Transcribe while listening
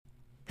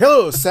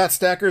Hello, Sat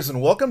Stackers,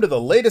 and welcome to the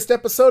latest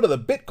episode of the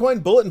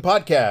Bitcoin Bulletin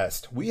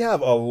Podcast. We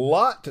have a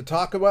lot to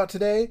talk about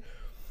today,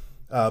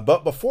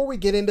 but before we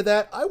get into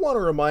that, I want to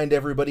remind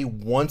everybody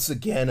once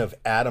again of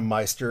Adam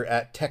Meister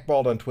at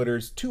TechBald on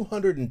Twitter's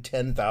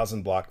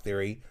 210,000 block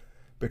theory,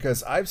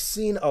 because I've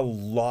seen a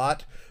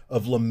lot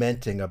of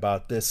lamenting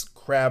about this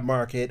crab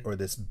market or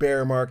this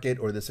bear market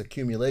or this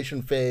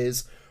accumulation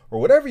phase or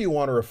whatever you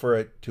want to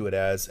refer to it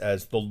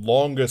as the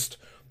longest,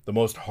 the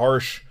most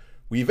harsh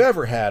we've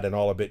ever had in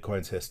all of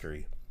Bitcoin's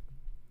history.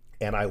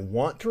 And I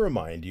want to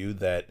remind you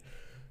that,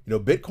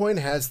 Bitcoin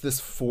has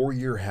this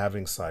 4-year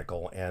halving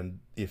cycle. And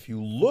if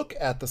you look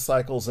at the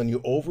cycles and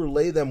you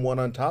overlay them one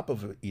on top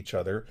of each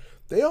other,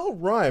 they all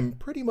rhyme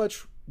pretty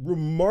much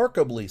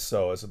remarkably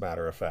so, as a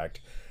matter of fact.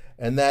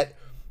 And that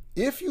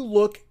if you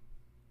look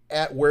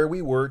at where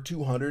we were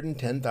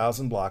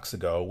 210,000 blocks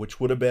ago, which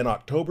would have been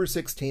October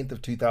 16th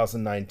of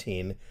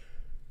 2019,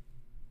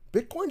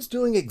 Bitcoin's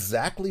doing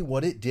exactly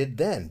what it did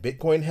then.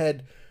 Bitcoin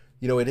had,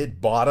 it had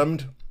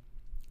bottomed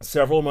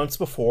several months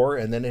before,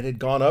 and then it had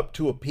gone up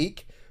to a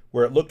peak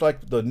where it looked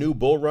like the new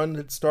bull run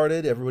had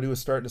started. Everybody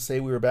was starting to say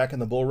we were back in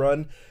the bull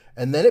run.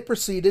 And then it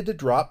proceeded to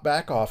drop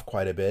back off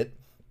quite a bit.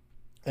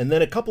 And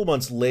then a couple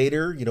months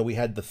later, we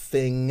had the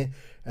thing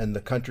and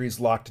the countries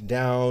locked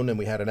down and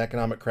we had an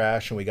economic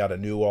crash and we got a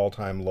new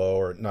all-time low,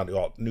 or not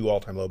new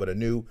all-time low, but a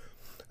new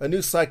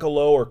cycle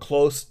low, or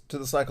close to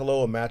the cycle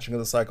low, a matching of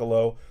the cycle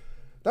low.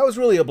 That was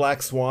really a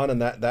black swan,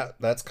 and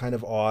that's kind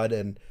of odd.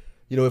 And,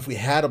 if we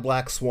had a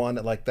black swan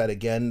like that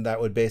again, that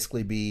would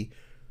basically be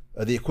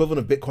the equivalent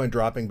of Bitcoin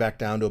dropping back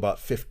down to about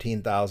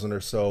 15,000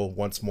 or so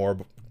once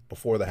more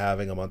before the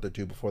halving, a month or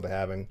two before the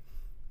halving.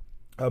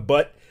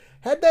 But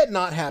had that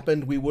not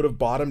happened, we would have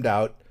bottomed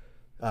out,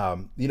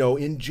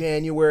 in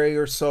January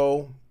or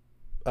so,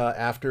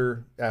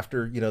 after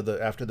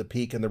the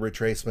peak and the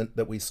retracement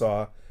that we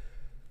saw.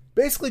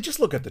 Basically, just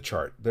look at the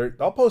chart.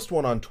 I'll post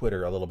one on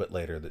Twitter a little bit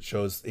later that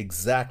shows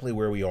exactly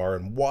where we are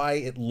and why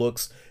it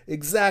looks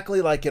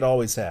exactly like it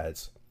always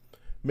has.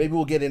 Maybe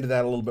we'll get into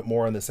that a little bit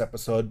more in this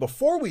episode.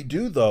 Before we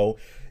do, though,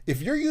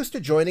 if you're used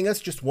to joining us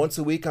just once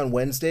a week on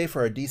Wednesday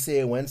for our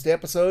DCA Wednesday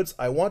episodes,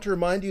 I want to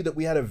remind you that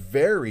we had a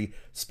very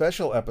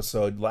special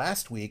episode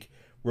last week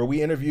where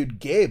we interviewed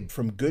Gabe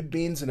from Good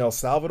Beans in El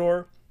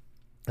Salvador,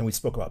 and we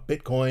spoke about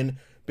Bitcoin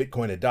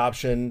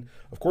adoption.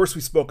 Of course,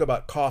 we spoke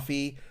about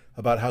coffee,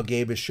 about how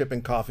Gabe is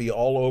shipping coffee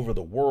all over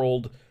the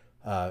world,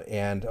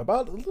 and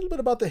about a little bit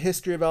about the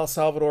history of El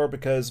Salvador,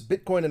 because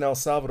Bitcoin and El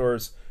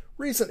Salvador's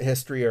recent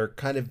history are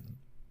kind of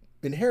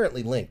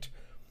inherently linked.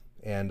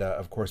 And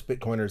of course,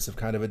 Bitcoiners have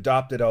kind of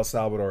adopted El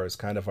Salvador as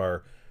kind of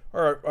our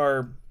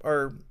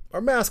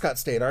mascot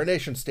state, our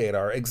nation state,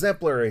 our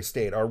exemplary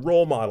state, our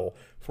role model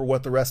for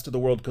what the rest of the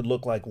world could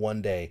look like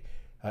one day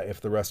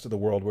if the rest of the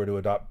world were to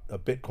adopt a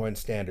Bitcoin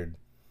standard.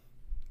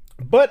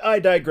 But I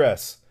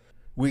digress.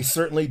 We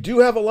certainly do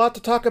have a lot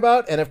to talk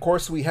about, and of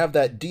course we have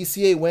that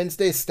DCA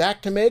Wednesday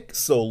stack to make,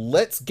 so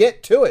let's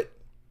get to it.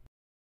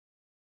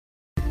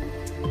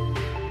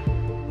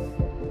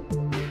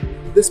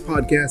 This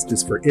podcast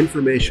is for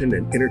information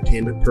and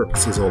entertainment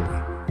purposes only.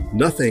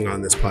 Nothing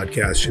on this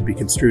podcast should be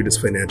construed as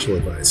financial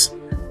advice.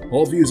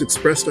 All views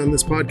expressed on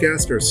this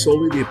podcast are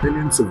solely the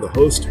opinions of the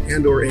host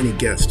and/or any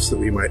guests that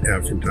we might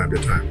have from time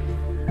to time.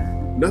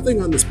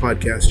 Nothing on this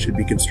podcast should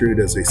be construed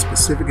as a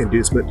specific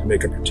inducement to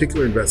make a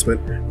particular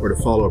investment or to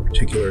follow a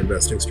particular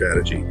investing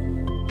strategy.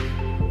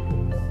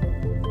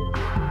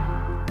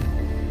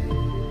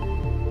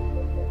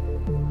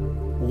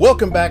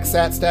 Welcome back,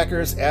 Sat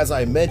Stackers. As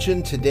I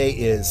mentioned, today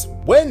is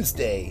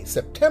Wednesday,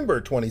 September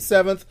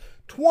 27th,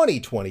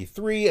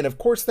 2023, and of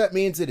course that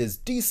means it is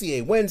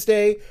DCA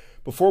Wednesday.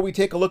 Before we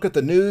take a look at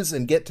the news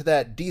and get to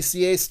that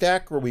DCA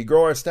stack where we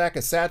grow our stack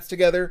of sats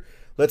together,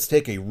 let's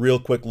take a real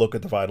quick look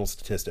at the vital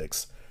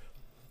statistics.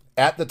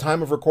 At the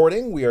time of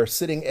recording, we are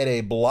sitting at a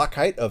block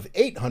height of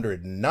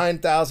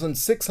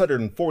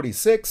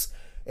 809,646,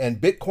 and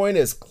Bitcoin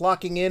is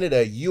clocking in at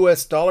a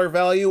US dollar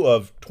value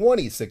of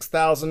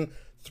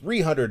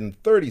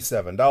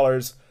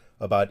 $26,337,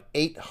 about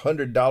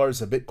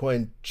 $800 a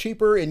Bitcoin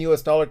cheaper in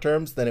US dollar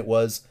terms than it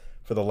was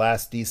for the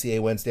last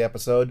DCA Wednesday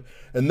episode.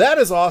 And that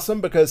is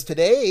awesome, because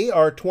today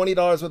our $20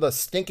 worth of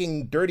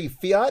stinking dirty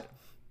fiat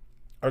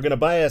are going to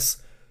buy us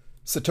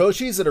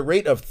Satoshis at a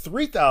rate of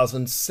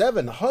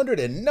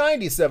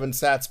 3,797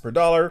 sats per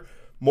dollar,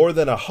 more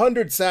than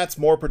 100 sats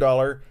more per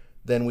dollar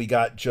than we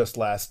got just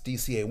last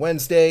DCA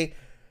Wednesday.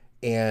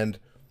 And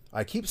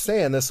I keep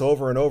saying this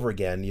over and over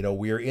again,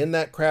 we are in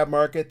that crab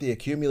market, the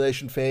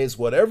accumulation phase,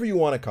 whatever you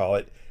want to call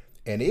it,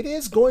 and it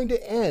is going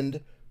to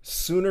end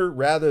sooner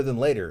rather than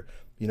later.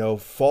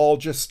 Fall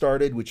just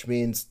started, which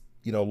means,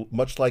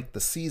 much like the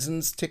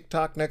seasons,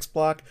 TikTok next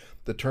block,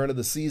 the turn of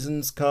the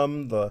seasons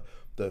come, the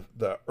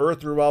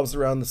earth revolves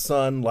around the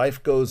sun,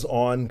 life goes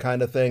on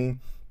kind of thing.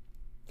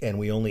 And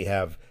we only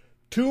have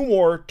 2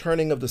 more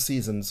turning of the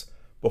seasons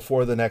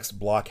before the next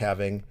block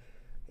halving.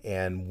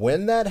 And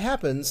when that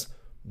happens,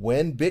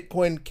 when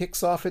Bitcoin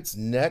kicks off its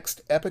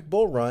next epic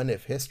bull run,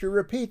 if history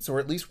repeats or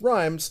at least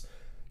rhymes,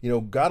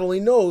 God only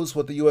knows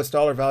what the US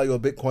dollar value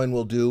of Bitcoin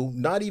will do,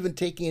 not even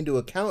taking into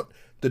account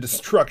the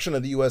destruction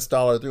of the US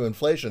dollar through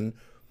inflation.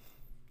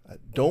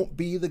 Don't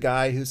be the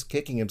guy who's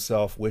kicking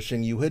himself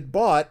wishing you had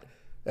bought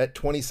at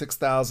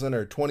 26,000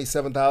 or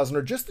 27,000,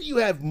 or just that you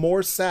have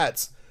more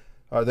sats,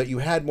 or that you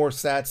had more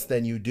sats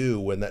than you do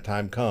when that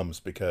time comes,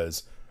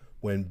 because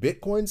when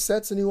Bitcoin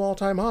sets a new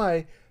all-time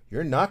high,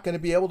 you're not going to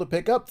be able to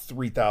pick up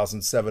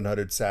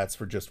 3,700 sats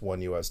for just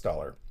one US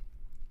dollar.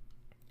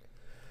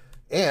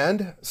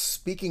 And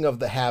speaking of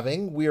the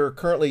halving, we are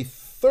currently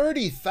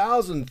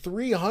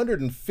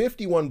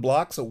 30,351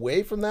 blocks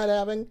away from that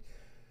halving.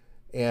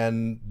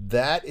 And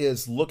that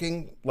is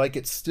looking like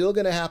it's still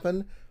going to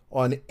happen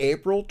on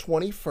April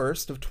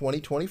 21st of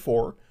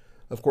 2024.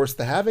 Of course,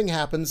 the halving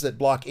happens at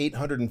block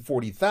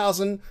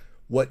 840,000.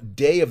 What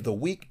day of the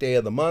week, day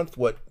of the month,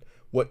 what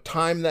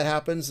time that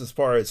happens as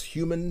far as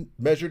human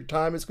measured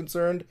time is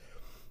concerned,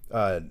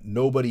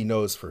 nobody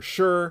knows for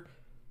sure.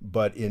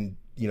 But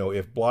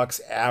if blocks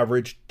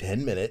average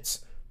 10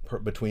 minutes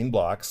between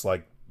blocks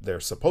like they're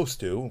supposed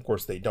to, of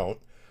course they don't,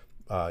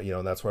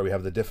 and that's why we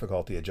have the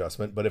difficulty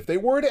adjustment. But if they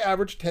were to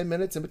average 10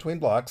 minutes in between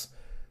blocks,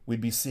 we'd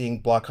be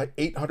seeing block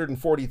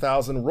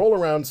 840,000 roll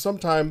around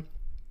sometime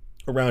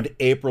around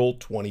April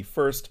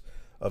 21st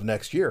of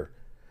next year.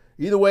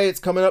 Either way, it's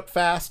coming up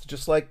fast,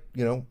 just like,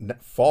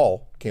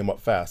 fall came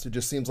up fast. It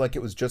just seems like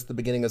it was just the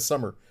beginning of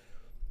summer.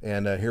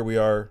 And here we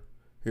are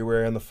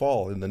in the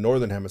fall, in the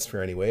northern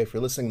hemisphere anyway. If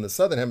you're listening in the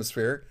southern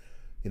hemisphere,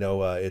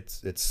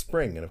 it's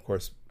spring. And of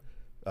course,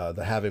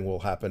 the halving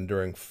will happen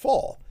during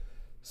fall.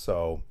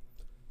 So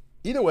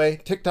either way,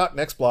 TikTok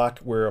next block,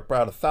 we're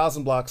about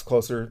 1,000 blocks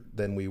closer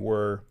than we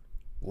were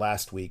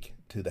last week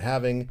to the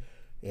halving.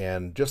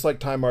 And just like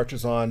time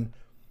marches on,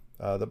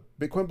 the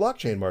Bitcoin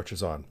blockchain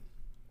marches on.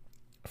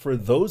 For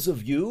those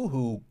of you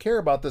who care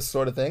about this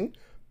sort of thing,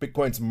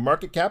 Bitcoin's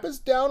market cap is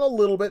down a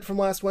little bit from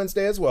last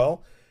Wednesday as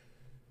well.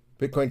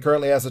 Bitcoin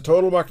currently has a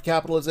total market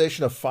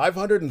capitalization of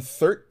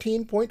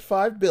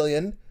 $513.5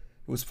 billion. It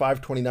was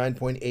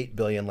 $529.8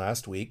 billion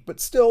last week, but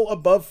still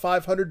above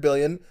 $500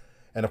 billion.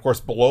 And of course,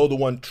 below the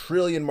 1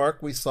 trillion mark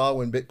we saw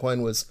when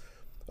Bitcoin was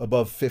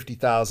above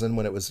 50,000,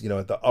 when it was,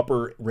 at the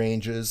upper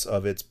ranges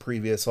of its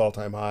previous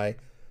all-time high,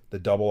 the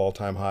double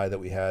all-time high that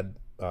we had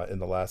in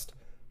the last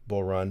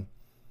bull run.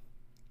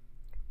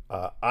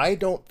 I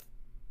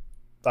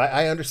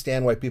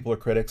understand why people are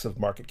critics of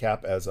market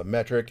cap as a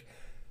metric.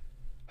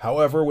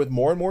 However, with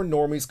more and more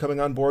normies coming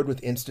on board, with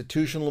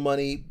institutional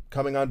money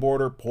coming on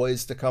board or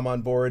poised to come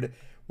on board,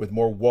 with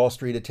more Wall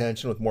Street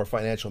attention, with more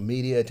financial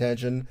media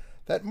attention,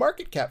 that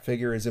market cap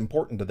figure is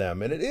important to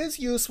them. And it is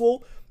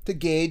useful to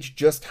gauge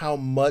just how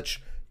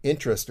much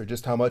interest or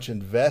just how much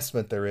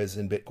investment there is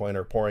in Bitcoin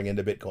or pouring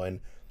into Bitcoin,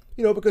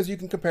 because you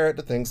can compare it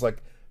to things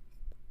like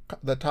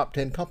the top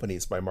 10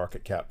 companies by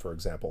market cap, for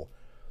example.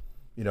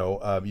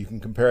 You can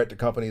compare it to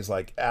companies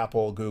like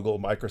Apple, Google,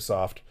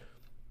 Microsoft.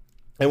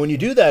 And when you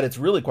do that, it's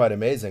really quite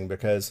amazing,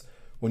 because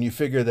when you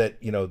figure that,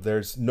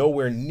 there's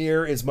nowhere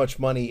near as much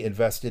money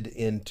invested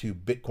into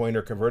Bitcoin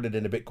or converted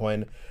into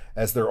Bitcoin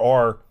as there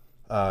are,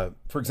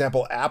 for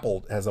example,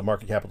 Apple has a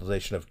market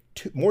capitalization of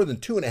more than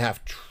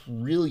 2.5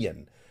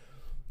 trillion,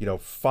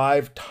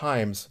 5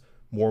 times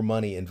more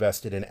money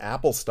invested in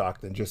Apple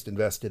stock than just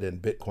invested in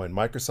Bitcoin.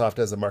 Microsoft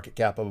has a market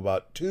cap of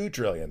about 2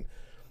 trillion.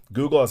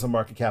 Google has a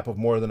market cap of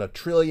more than 1.5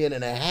 trillion.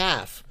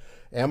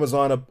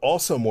 Amazon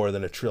also more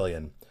than 1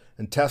 trillion.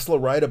 And Tesla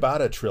right about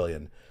 1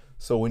 trillion.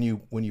 So when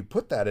you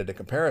put that into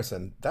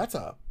comparison, that's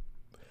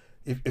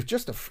if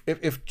just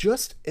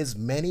as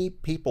many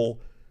people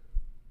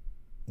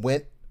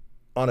went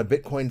on a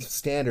Bitcoin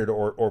standard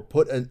or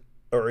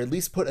at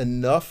least put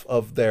enough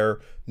of their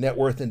net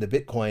worth into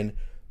Bitcoin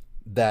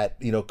that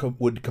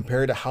would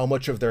compare to how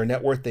much of their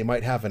net worth they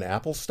might have in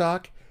Apple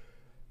stock,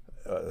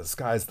 the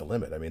sky's the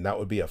limit. I mean, that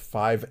would be a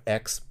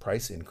 5x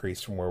price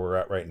increase from where we're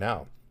at right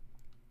now.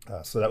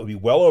 So that would be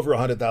well over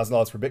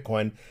 $100,000 for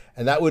Bitcoin,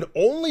 and that would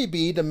only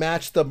be to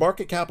match the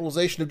market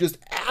capitalization of just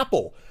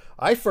Apple.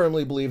 I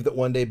firmly believe that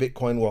one day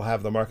Bitcoin will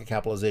have the market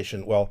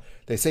capitalization. Well,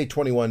 they say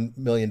 21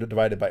 million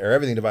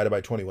everything divided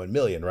by 21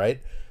 million,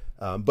 right?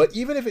 But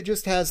even if it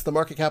just has the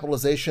market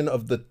capitalization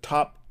of the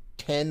top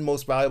 10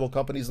 most valuable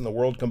companies in the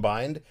world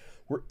combined,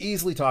 we're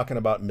easily talking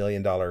about $1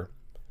 million a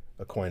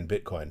coin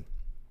Bitcoin.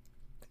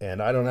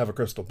 And I don't have a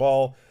crystal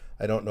ball.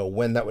 I don't know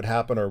when that would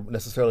happen, or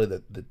necessarily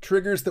the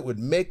triggers that would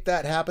make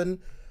that happen.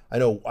 I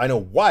know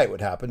why it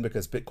would happen,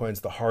 because Bitcoin's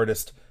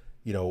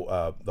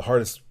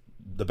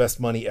the best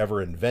money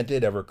ever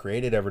invented, ever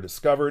created, ever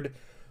discovered.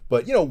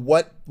 But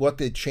what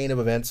the chain of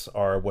events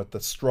are, what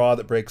the straw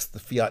that breaks the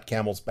fiat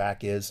camel's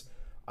back is,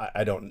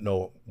 I don't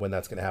know when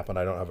that's going to happen.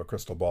 I don't have a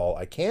crystal ball.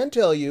 I can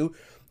tell you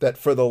that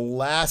for the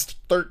last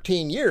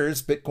 13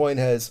 years, Bitcoin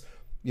has,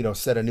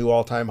 set a new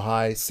all-time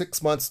high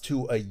 6 months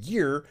to a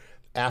year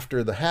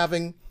after the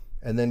halving,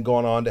 and then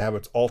gone on to have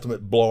its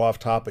ultimate blow-off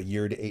top a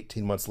year to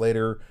 18 months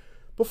later,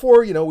 before,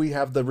 we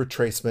have the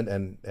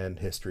retracement and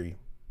history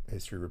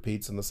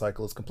repeats and the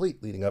cycle is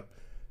complete, leading up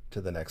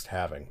to the next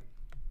halving.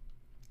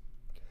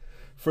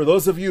 For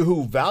those of you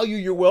who value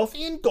your wealth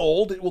in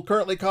gold, it will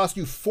currently cost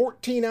you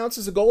 14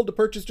 ounces of gold to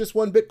purchase just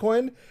one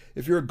Bitcoin.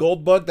 If you're a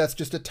gold bug, that's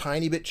just a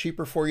tiny bit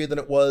cheaper for you than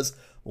it was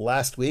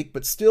last week,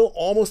 but still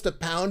almost a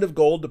pound of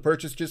gold to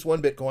purchase just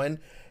one Bitcoin.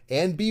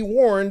 And be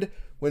warned,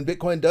 when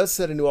Bitcoin does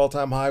set a new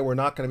all-time high, we're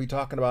not going to be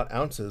talking about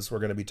ounces. We're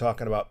going to be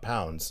talking about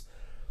pounds.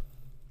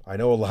 I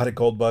know a lot of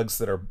gold bugs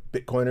that are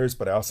Bitcoiners,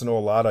 but I also know a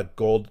lot of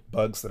gold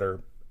bugs that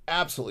are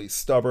absolutely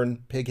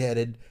stubborn,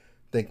 pig-headed,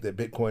 think that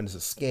Bitcoin is a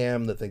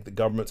scam, that think the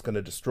government's going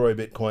to destroy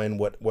Bitcoin,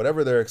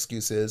 whatever their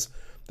excuse is,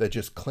 that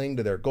just cling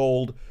to their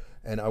gold.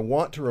 And I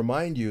want to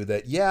remind you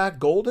that, yeah,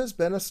 gold has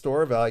been a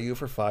store of value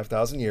for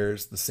 5,000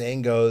 years. The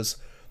saying goes,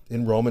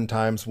 in Roman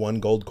times,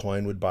 one gold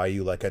coin would buy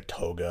you like a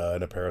toga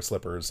and a pair of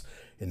slippers.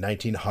 In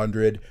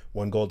 1900,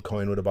 one gold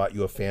coin would have bought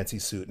you a fancy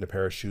suit and a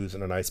pair of shoes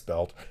and a nice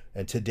belt.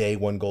 And today,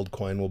 one gold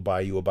coin will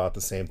buy you about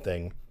the same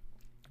thing,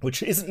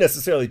 which isn't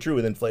necessarily true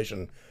with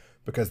inflation,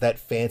 because that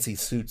fancy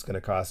suit's going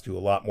to cost you a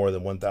lot more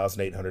than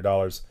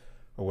 $1,800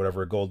 or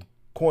whatever a gold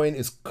coin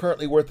is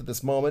currently worth at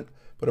this moment,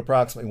 but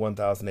approximately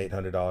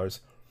 $1,800.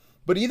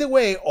 But either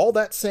way, all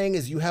that's saying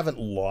is you haven't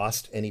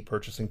lost any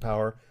purchasing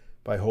power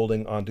by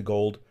holding onto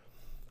gold.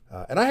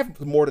 And I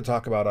have more to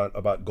talk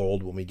about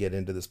gold when we get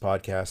into this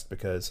podcast,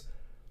 because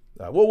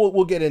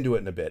we'll get into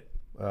it in a bit.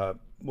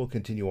 We'll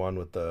continue on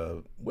with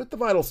the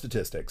vital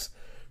statistics.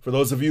 For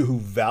those of you who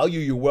value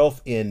your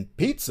wealth in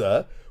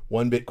pizza,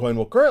 one Bitcoin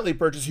will currently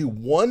purchase you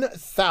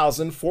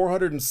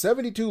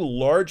 1,472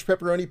 large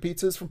pepperoni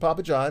pizzas from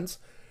Papa John's.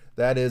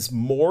 That is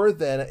more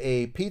than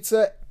a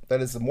pizza.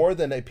 That is more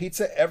than a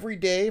pizza every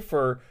day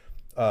for,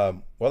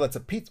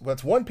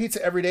 that's one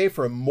pizza every day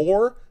for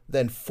more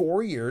than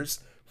 4 years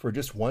for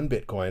just one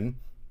Bitcoin.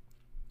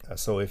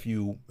 So if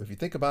you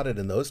think about it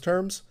in those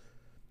terms,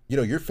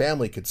 your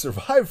family could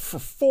survive for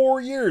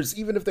 4 years,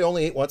 even if they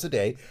only ate once a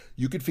day.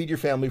 You could feed your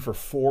family for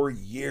 4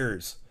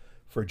 years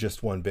for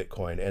just one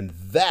Bitcoin. And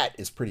that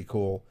is pretty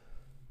cool.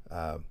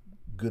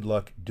 Good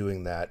luck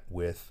doing that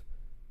with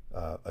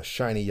a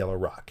shiny yellow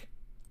rock.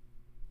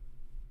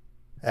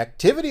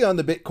 Activity on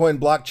the Bitcoin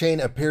blockchain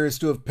appears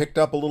to have picked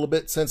up a little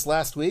bit since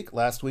last week.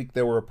 Last week,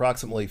 there were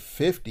approximately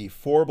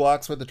 54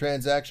 blocks worth of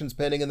transactions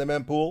pending in the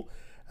mempool,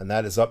 and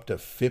that is up to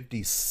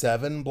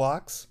 57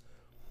 blocks.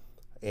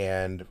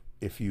 And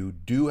if you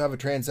do have a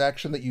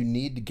transaction that you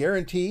need to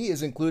guarantee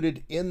is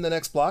included in the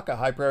next block, a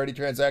high priority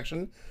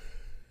transaction,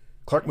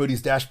 Clark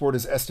Moody's dashboard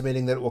is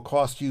estimating that it will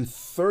cost you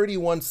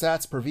 31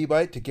 sats per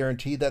VByte to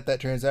guarantee that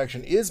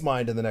transaction is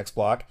mined in the next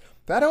block.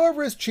 That,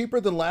 however, is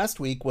cheaper than last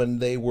week when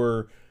they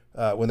were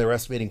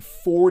estimating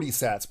 40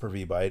 sats per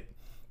VByte.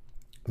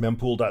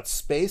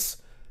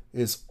 Mempool.space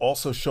is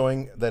also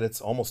showing that it's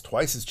almost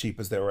twice as cheap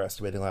as they were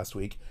estimating last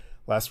week.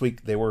 Last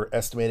week, they were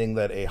estimating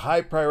that a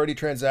high priority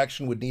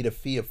transaction would need a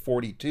fee of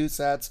 42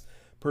 sats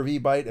per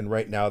VByte, and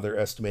right now they're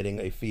estimating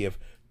a fee of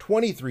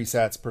 23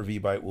 sats per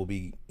VByte will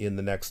be in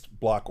the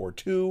next block or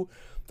two.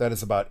 That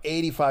is about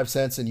 85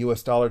 cents in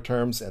US dollar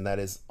terms, and that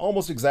is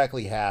almost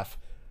exactly half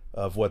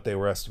of what they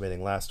were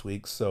estimating last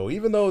week. So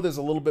even though there's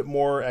a little bit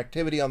more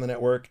activity on the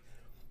network,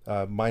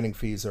 mining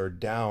fees are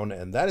down,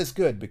 and that is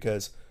good,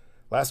 because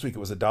last week it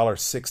was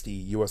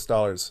 $1.60 US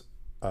dollars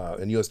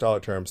in US dollar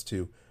terms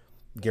to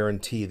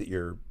guarantee that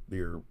your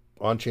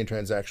on-chain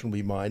transaction will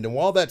be mined. And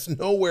while that's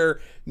nowhere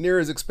near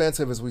as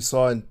expensive as we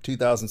saw in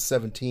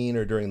 2017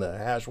 or during the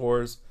hash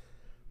wars,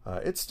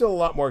 it's still a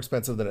lot more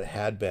expensive than it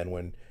had been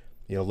when,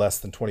 less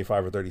than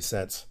 25 or 30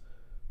 cents.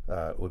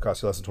 It would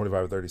cost you less than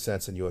 25 or 30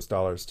 cents in US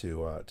dollars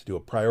to do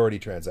a priority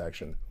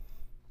transaction.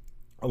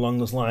 Along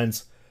those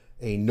lines,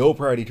 a no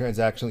priority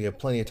transaction you have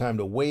plenty of time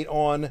to wait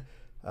on.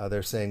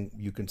 They're saying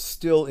you can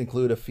still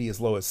include a fee as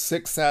low as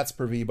 6 sats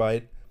per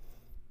VByte.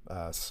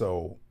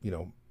 So,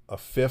 a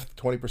fifth,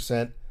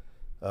 20%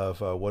 of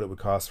what it would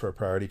cost for a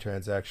priority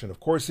transaction.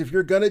 Of course, if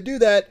you're going to do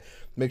that,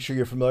 make sure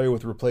you're familiar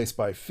with replace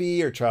by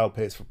fee or child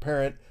pays for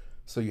parent,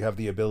 so you have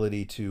the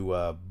ability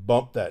to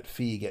bump that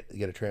fee, get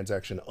a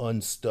transaction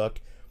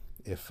unstuck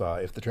if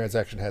the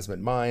transaction hasn't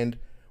been mined,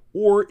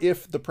 or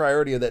if the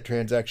priority of that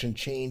transaction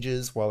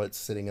changes while it's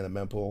sitting in a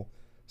mempool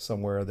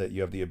somewhere, that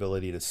you have the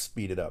ability to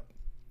speed it up.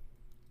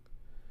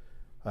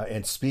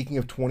 And speaking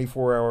of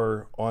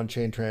 24-hour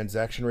on-chain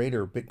transaction rate,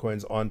 or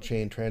Bitcoin's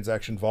on-chain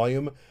transaction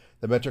volume,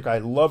 the metric I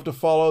love to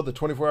follow, the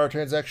 24-hour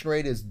transaction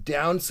rate, is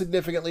down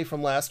significantly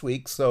from last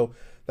week. So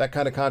that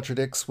kind of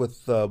contradicts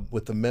with the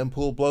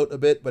mempool bloat a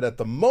bit. But at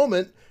the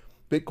moment,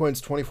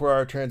 Bitcoin's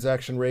 24-hour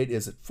transaction rate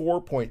is at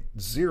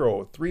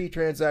 4.03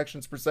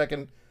 transactions per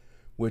second,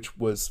 which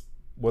was,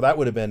 that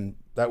would have been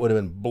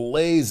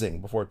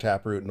blazing before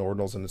Taproot and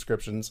ordinals and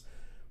inscriptions,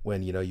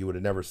 when you would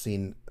have never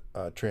seen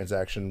a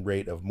transaction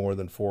rate of more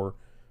than 4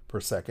 per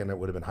second. It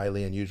would have been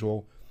highly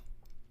unusual.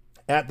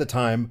 At the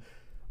time,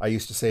 I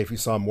used to say if you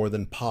saw more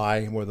than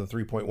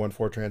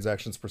 3.14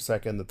 transactions per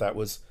second, that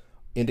was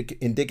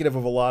indicative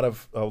of a lot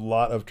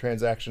of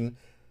transaction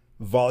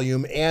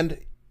volume. And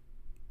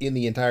in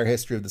the entire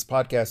history of this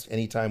podcast,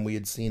 anytime we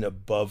had seen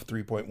above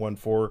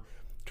 3.14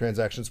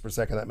 transactions per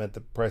second, that meant the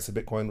price of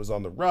Bitcoin was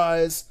on the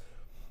rise.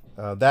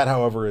 That,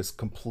 however, is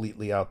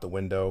completely out the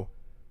window.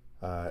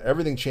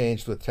 Everything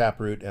changed with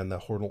Taproot and the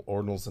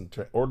ordinals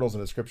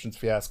and inscriptions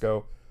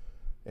fiasco,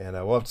 and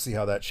we'll have to see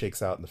how that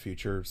shakes out in the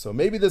future. So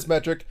maybe this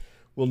metric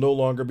will no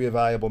longer be a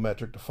valuable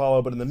metric to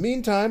follow, but in the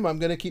meantime, I'm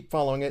going to keep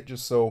following it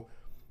just so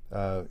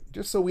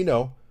we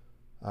know.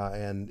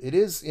 And it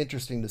is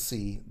interesting to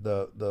see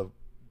the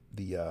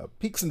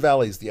peaks and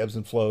valleys, the ebbs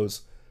and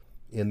flows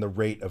in the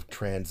rate of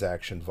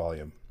transaction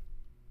volume.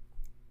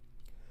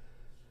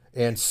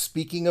 And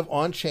speaking of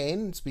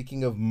on-chain,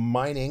 speaking of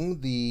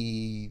mining,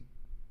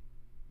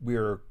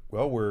 we're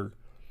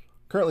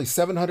currently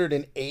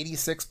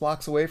 786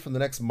 blocks away from the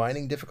next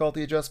mining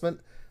difficulty adjustment.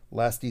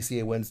 Last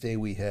DCA Wednesday,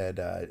 we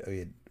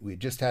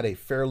just had a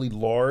fairly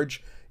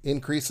large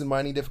increase in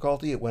mining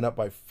difficulty. It went up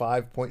by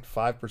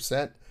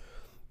 5.5%.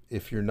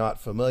 If you're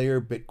not familiar,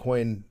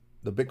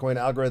 the Bitcoin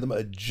algorithm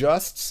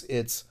adjusts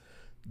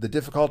the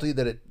difficulty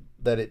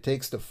that it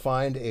takes to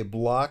find a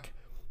block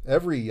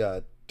every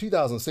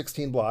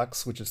 2016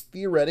 blocks, which is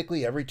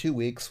theoretically every 2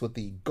 weeks, with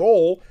the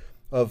goal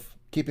of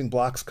keeping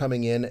blocks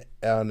coming in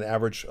on an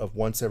average of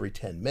once every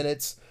 10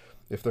 minutes.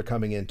 If they're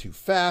coming in too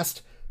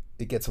fast,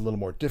 it gets a little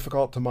more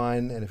difficult to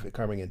mine, and if it's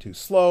coming in too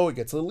slow, it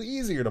gets a little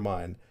easier to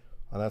mine.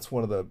 And that's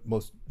one of the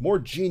more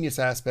genius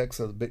aspects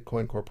of the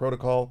Bitcoin Core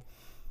protocol.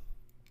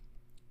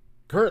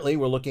 Currently,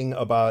 we're looking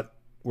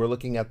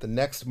at the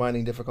next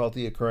mining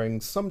difficulty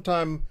occurring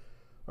sometime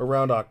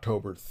around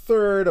October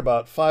 3rd,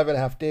 about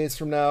 5.5 days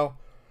from now.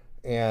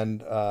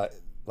 And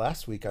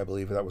last week, I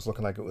believe, that was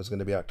looking like it was going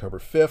to be October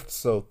 5th.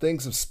 So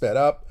things have sped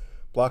up.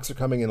 Blocks are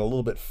coming in a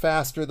little bit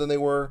faster than they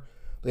were.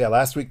 Yeah,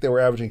 last week they were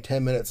averaging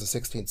 10 minutes and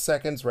 16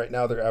 seconds. Right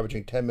now they're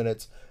averaging 10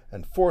 minutes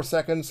and 4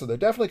 seconds. So they're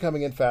definitely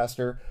coming in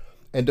faster.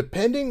 And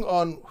depending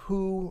on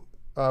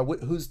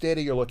whose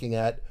data you're looking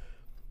at,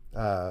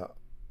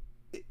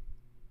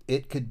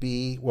 it could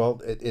be,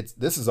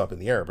 this is up in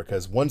the air,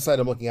 because one site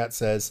I'm looking at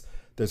says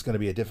there's going to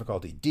be a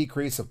difficulty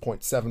decrease of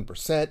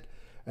 0.7%.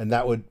 And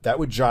that would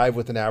jive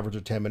with an average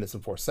of 10 minutes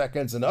and 4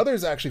 seconds. And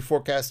others actually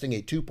forecasting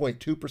a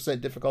 2.2%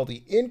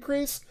 difficulty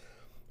increase.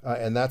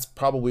 And that's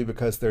probably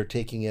because they're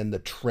taking in the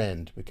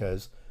trend,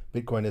 because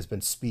Bitcoin has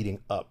been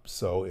speeding up.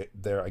 So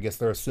I guess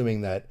they're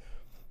assuming that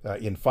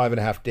in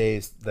 5.5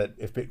 days, that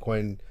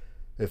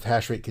if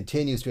hash rate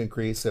continues to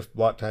increase, if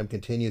block time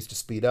continues to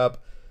speed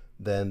up,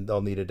 then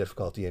they'll need a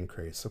difficulty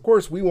increase. Of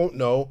course, we won't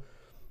know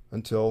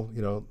until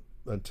we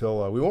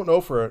won't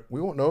know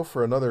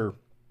for another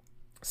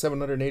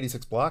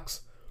 786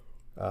 blocks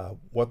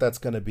what that's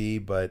going to be,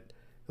 but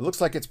it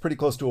looks like it's pretty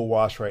close to a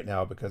wash right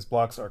now, because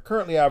blocks are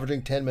currently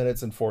averaging 10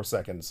 minutes and 4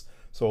 seconds.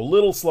 So a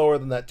little slower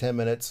than that 10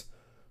 minutes,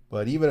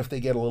 but even if they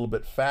get a little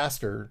bit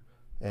faster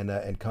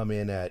and come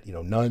in at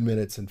 9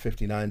 minutes and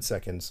 59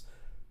 seconds,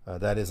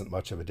 that isn't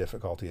much of a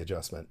difficulty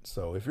adjustment.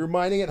 So if you're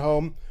mining at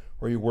home,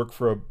 or you work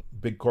for a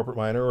big corporate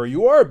miner, or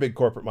you are a big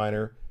corporate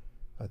miner,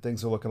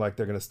 things are looking like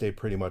they're going to stay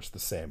pretty much the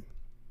same.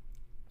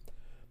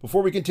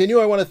 Before we continue,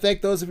 I want to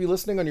thank those of you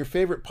listening on your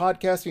favorite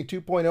podcasting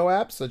 2.0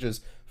 apps, such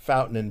as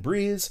Fountain and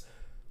Breeze.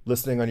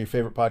 Listening on your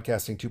favorite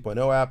podcasting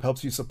 2.0 app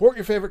helps you support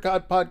your favorite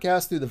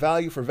podcast through the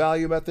value for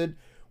value method,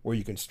 where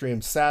you can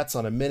stream sats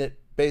on a minute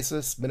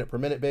per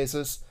minute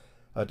basis,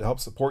 to help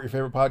support your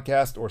favorite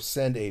podcast, or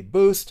send a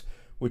boost,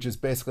 which is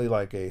basically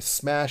like a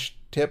smash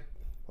tip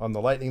on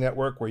the Lightning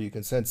Network, where you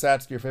can send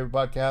sats to your favorite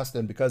podcast.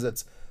 And because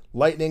it's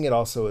Lightning, it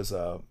also is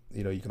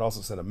you can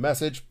also send a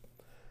message.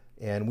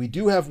 And we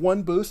do have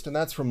one boost, and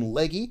that's from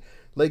Leggy.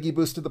 Leggy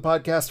boosted the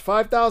podcast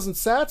 5,000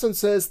 sats and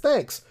says,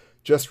 "Thanks.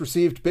 Just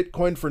received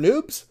Bitcoin for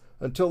Noobs.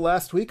 Until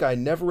last week, I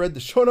never read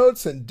the show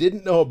notes and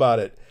didn't know about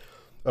it."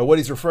 What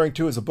he's referring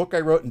to is a book I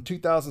wrote in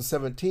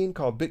 2017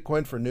 called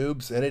Bitcoin for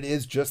Noobs, and it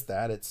is just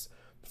that. It's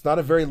not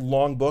a very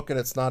long book, and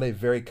it's not a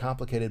very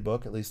complicated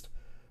book. At least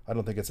I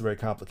don't think it's a very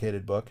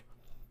complicated book.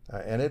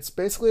 And it's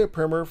basically a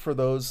primer for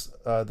those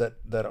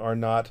that are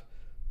not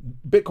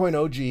Bitcoin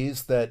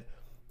OGs that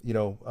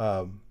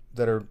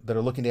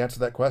are looking to answer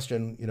that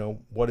question.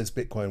 What is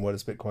Bitcoin? What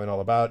is Bitcoin all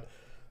about?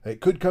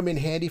 It could come in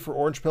handy for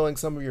orange pilling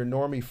some of your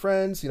normie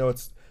friends.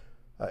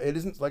 It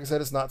isn't, like I said,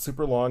 it's not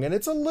super long, and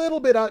it's a little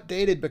bit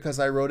outdated because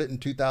I wrote it in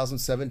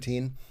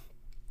 2017.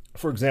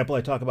 For example,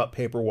 I talk about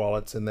paper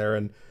wallets in there,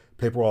 and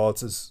paper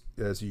wallets,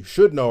 as you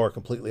should know, are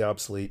completely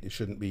obsolete. You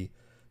shouldn't be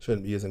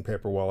using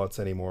paper wallets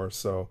anymore.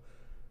 So,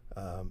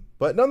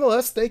 but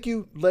nonetheless, thank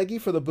you, Leggy,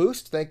 for the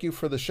boost. Thank you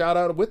for the shout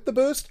out with the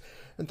boost,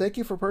 and thank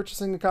you for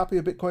purchasing a copy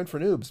of Bitcoin for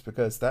Noobs,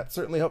 because that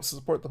certainly helps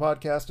support the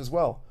podcast as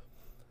well.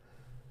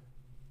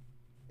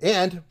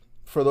 And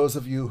for those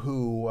of you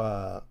who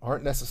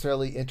aren't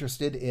necessarily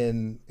interested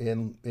in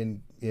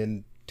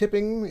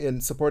tipping,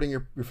 in supporting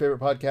your favorite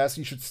podcast,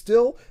 you should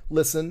still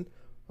listen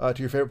to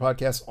your favorite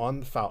podcast on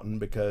the Fountain,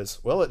 because,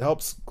 well, it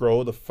helps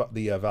grow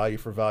the value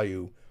for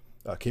value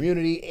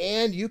community,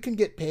 and you can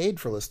get paid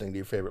for listening to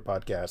your favorite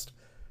podcast.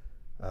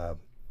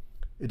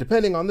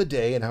 Depending on the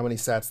day and how many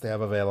sats they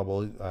have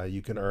available,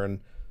 you can earn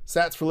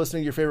sats for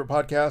listening to your favorite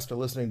podcast or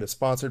listening to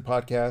sponsored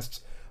podcasts.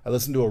 I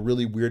listened to a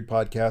really weird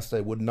podcast I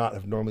would not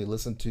have normally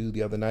listened to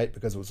the other night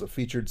because it was a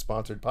featured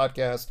sponsored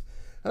podcast,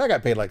 and I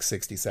got paid like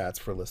 60 sats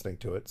for listening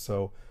to it.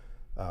 So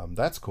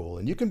That's cool.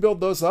 And you can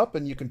build those up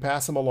and you can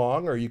pass them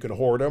along, or you can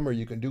hoard them, or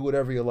you can do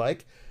whatever you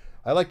like.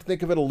 I like to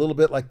think of it a little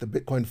bit like the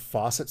Bitcoin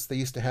faucets they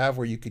used to have,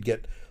 where you could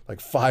get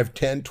like 5,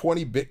 10,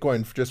 20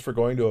 Bitcoin just for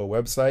going to a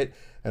website.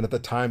 And at the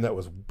time that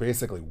was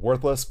basically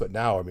worthless. But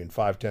now, I mean,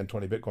 5, 10,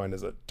 20 Bitcoin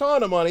is a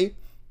ton of money.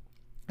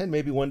 And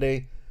maybe one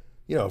day,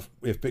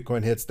 if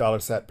Bitcoin hits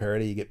 $sat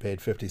parity, you get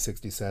paid 50,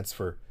 60 cents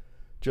for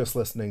just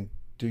listening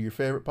to your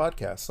favorite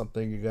podcast,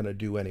 something you're going to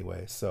do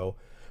anyway. So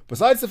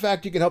besides the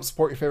fact you can help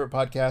support your favorite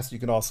podcast, you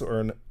can also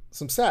earn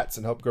some sats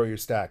and help grow your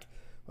stack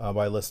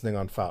by listening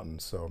on Fountain.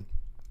 So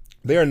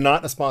they are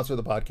not a sponsor of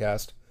the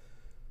podcast,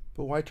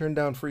 but why turn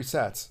down free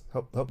sats?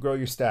 Help grow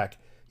your stack,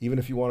 even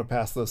if you want to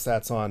pass those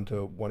sats on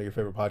to one of your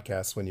favorite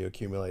podcasts when you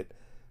accumulate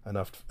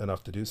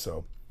enough to do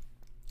so.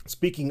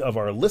 Speaking of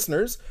our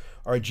listeners,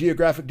 our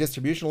geographic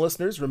distribution of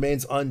listeners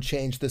remains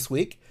unchanged this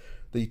week.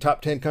 The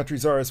top 10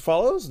 countries are as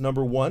follows.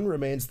 Number 1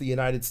 remains the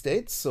United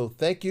States, so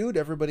thank you to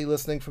everybody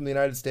listening from the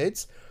United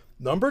States.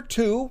 Number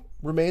 2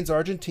 remains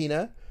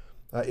Argentina.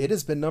 It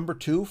has been number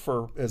 2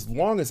 for as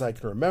long as I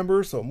can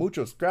remember, so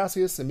muchos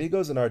gracias,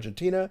 amigos in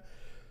Argentina.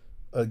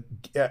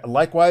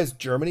 Likewise,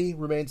 Germany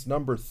remains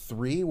number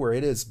 3, where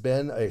it has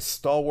been a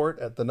stalwart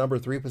at the number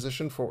 3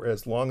 position for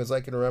as long as I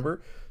can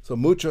remember. So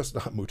muchos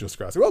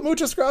gracias. Well,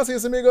 muchos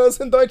gracias, amigos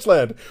in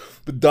Deutschland.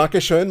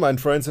 Dankeschön, mein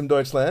Freund in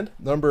Deutschland.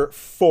 Number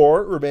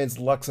 4 remains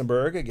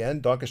Luxembourg.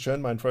 Again,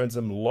 Dankeschön, mein Freund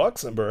in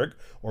Luxembourg,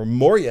 or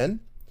Morien.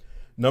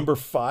 Number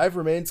 5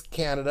 remains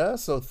Canada.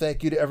 So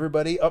thank you to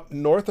everybody up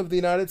north of the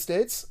United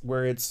States,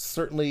 where it's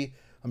certainly,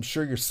 I'm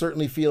sure you're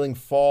certainly feeling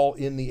fall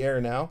in the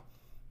air now.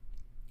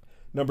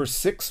 Number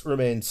 6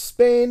 remains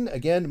Spain.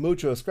 Again,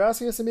 muchos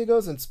gracias,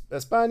 amigos, in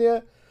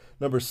España.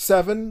 Number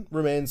 7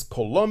 remains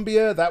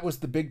Colombia. That was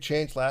the big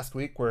change last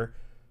week where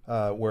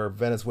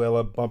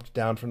Venezuela bumped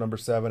down from number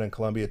 7 and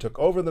Colombia took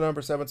over the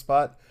number 7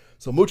 spot.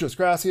 So muchos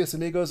gracias,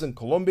 amigos, in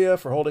Colombia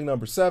for holding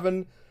number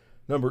 7.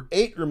 Number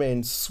 8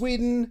 remains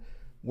Sweden,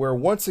 where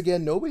once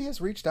again, nobody has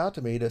reached out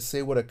to me to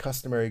say what a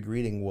customary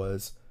greeting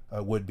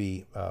would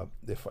be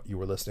if you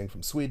were listening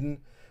from Sweden.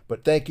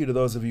 But thank you to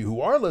those of you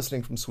who are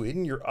listening from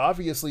Sweden. You're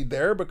obviously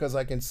there because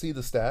I can see the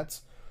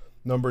stats.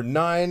 Number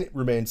 9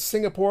 remains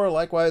Singapore.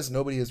 Likewise,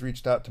 nobody has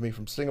reached out to me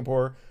from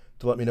Singapore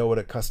to let me know what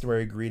a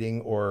customary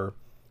greeting or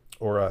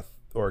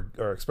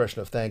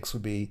expression of thanks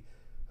would be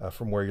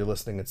from where you're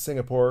listening in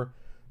Singapore.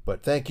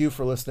 But thank you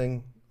for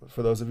listening,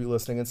 for those of you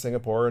listening in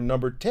Singapore. And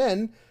number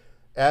 10,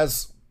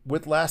 as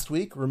with last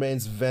week,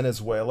 remains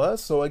Venezuela.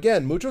 So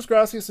again, muchos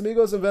gracias,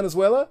 amigos in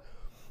Venezuela.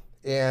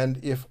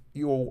 And if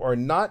you are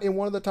not in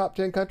one of the top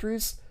 10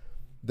 countries,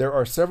 there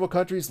are several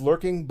countries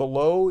lurking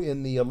below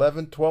in the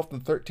 11th, 12th,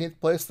 and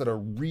 13th place that are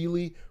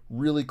really,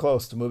 really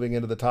close to moving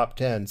into the top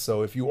 10.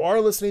 So if you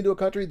are listening to a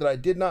country that I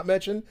did not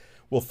mention,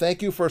 well,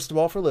 thank you, first of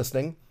all, for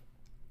listening.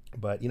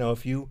 But,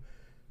 if you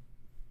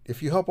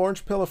help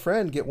Orange Pill a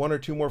friend, get 1 or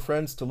 2 more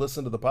friends to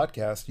listen to the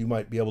podcast, you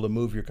might be able to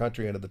move your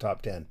country into the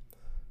top 10.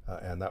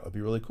 And that would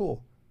be really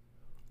cool.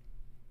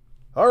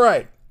 All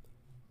right.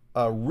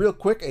 Real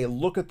quick, a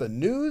look at the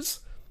news.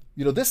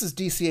 This is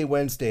DCA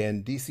Wednesday,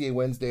 and DCA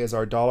Wednesday is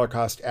our dollar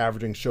cost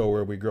averaging show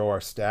where we grow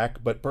our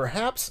stack. But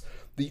perhaps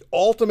the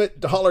ultimate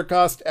dollar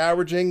cost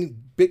averaging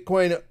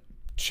Bitcoin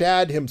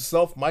Chad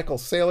himself, Michael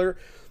Saylor,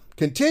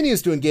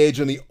 continues to engage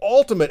in the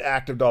ultimate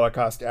act of dollar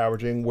cost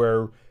averaging,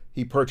 where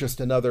he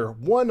purchased another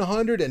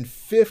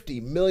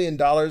 $150 million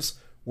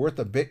worth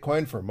of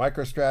Bitcoin for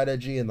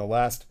MicroStrategy in the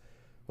last,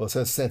 it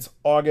says since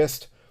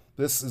August.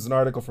 This is an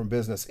article from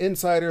Business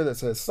Insider that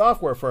says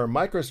software firm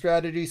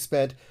MicroStrategy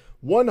spent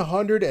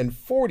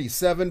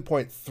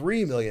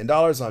 $147.3 million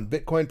on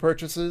Bitcoin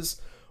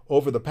purchases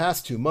over the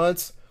past 2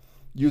 months,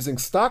 using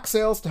stock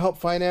sales to help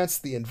finance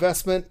the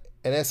investment,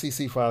 and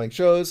SEC filing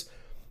shows.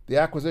 The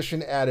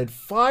acquisition added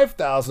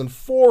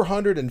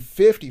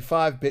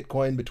 5,455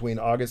 Bitcoin between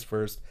August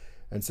 1st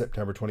and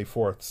September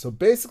 24th. So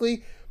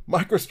basically,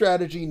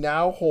 MicroStrategy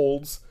now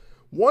holds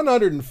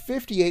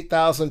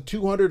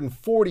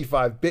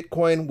 158,245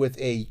 Bitcoin with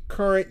a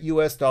current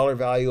US dollar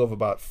value of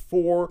about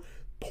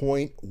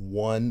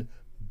 $4.1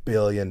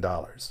 billion.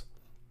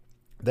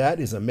 That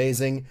is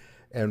amazing.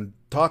 And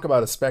talk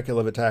about a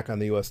speculative attack on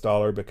the US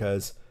dollar,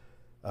 because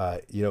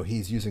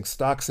he's using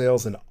stock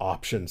sales and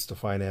options to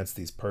finance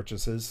these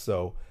purchases.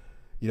 So,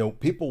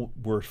 people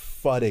were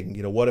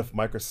fudding, what if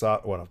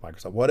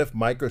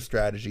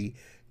MicroStrategy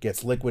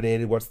gets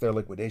liquidated? What's their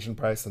liquidation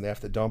price? And they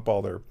have to dump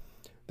all their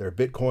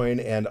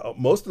Bitcoin. And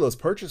most of those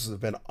purchases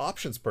have been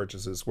options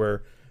purchases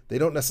where they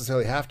don't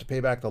necessarily have to pay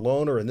back the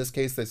loan, or in this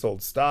case, they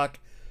sold stock.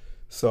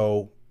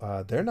 So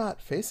they're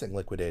not facing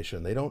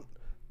liquidation.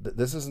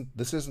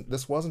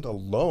 This wasn't a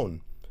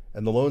loan.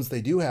 And the loans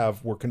they do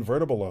have were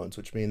convertible loans,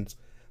 which means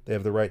they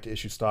have the right to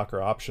issue stock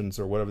or options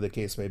or whatever the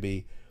case may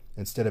be,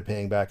 instead of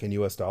paying back in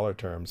US dollar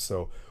terms.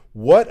 So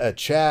what a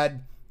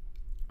Chad.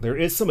 There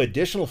is some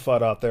additional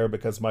FUD out there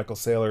because Michael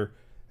Saylor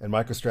and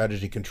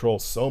MicroStrategy control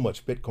so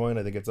much Bitcoin.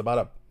 I think it's about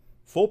a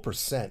full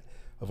 %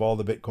 of all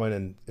the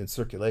Bitcoin in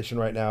circulation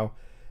right now.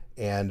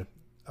 And,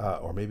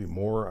 or maybe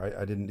more.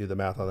 I didn't do the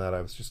math on that.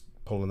 I was just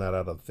pulling that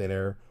out of thin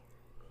air.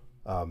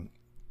 And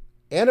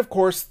of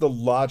course, the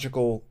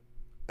logical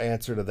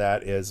answer to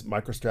that is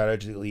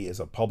MicroStrategy is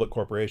a public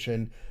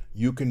corporation.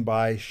 You can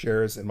buy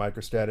shares in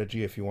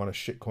MicroStrategy if you want a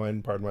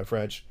shitcoin, pardon my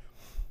French.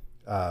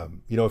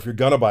 If you're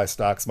gonna buy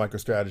stocks,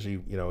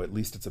 MicroStrategy, at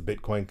least it's a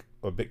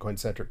Bitcoin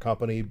centric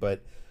company.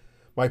 But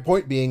my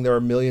point being, there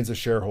are millions of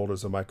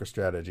shareholders of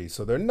MicroStrategy,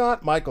 so they're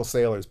not Michael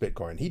Saylor's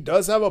Bitcoin. He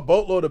does have a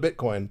boatload of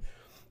Bitcoin,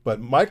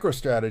 but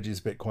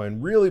MicroStrategy's Bitcoin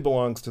really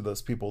belongs to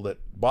those people that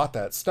bought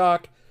that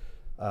stock.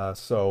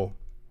 So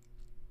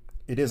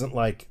it isn't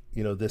like,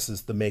 this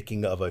is the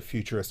making of a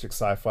futuristic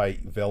sci-fi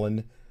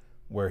villain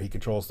where he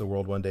controls the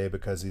world one day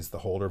because he's the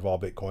holder of all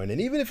Bitcoin. And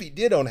even if he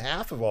did own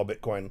half of all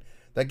Bitcoin,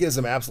 that gives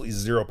him absolutely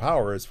zero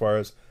power as far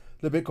as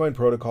the Bitcoin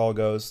protocol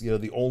goes.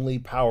 The only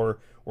power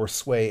or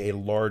sway a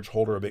large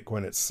holder of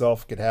Bitcoin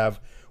itself could have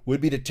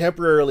would be to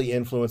temporarily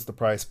influence the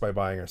price by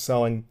buying or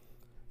selling.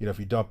 If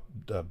you dump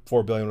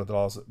 $4 billion of the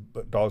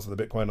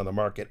Bitcoin on the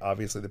market,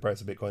 obviously the price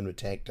of Bitcoin would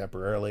tank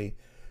temporarily,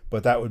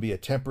 but that would be a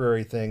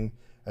temporary thing,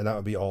 and that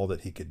would be all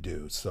that he could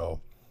do. So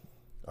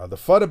the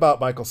FUD about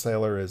Michael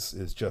Saylor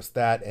is just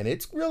that, and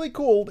it's really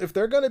cool. If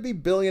they're going to be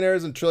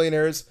billionaires and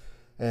trillionaires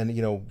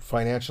and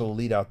financial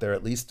elite out there,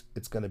 at least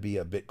it's going to be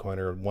a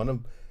Bitcoiner,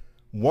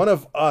 one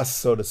of us,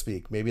 so to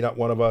speak. Maybe not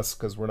one of us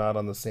because we're not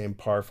on the same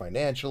par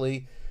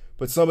financially,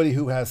 but somebody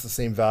who has the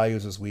same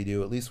values as we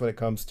do, at least when it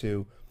comes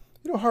to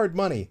hard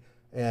money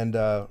and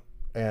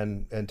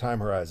time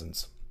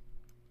horizons.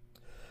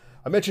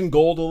 I mentioned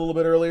gold a little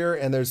bit earlier,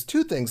 and there's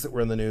two things that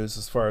were in the news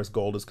as far as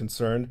gold is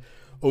concerned.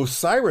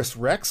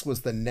 OSIRIS-REx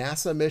was the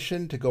NASA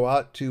mission to go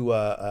out to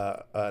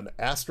an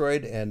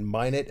asteroid and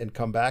mine it and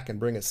come back and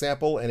bring a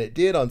sample, and it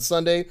did on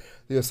Sunday.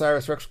 The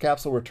OSIRIS-REx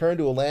capsule returned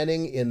to a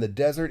landing in the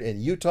desert in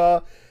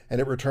Utah,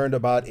 and it returned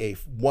about a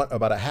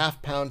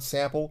half-pound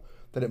sample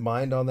that it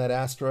mined on that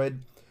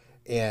asteroid.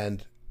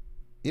 And,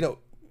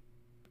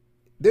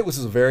 it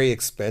was a very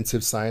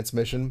expensive science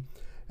mission,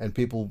 and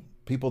people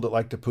that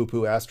like to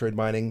poo-poo asteroid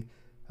mining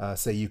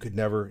say you could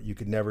never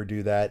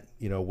do that,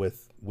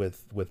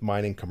 with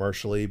mining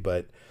commercially.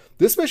 But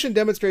this mission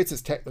demonstrates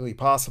it's technically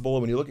possible.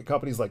 And when you look at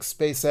companies like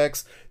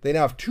SpaceX, they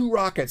now have 2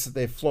 rockets that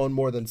they've flown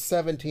more than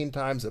 17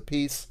 times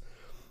apiece,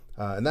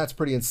 and that's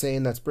pretty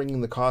insane. That's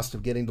bringing the cost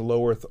of getting to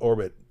low Earth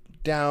orbit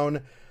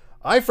down.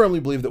 I firmly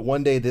believe that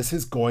one day this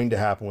is going to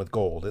happen with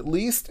gold, at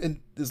least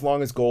as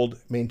long as gold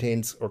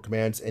maintains or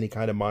commands any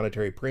kind of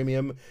monetary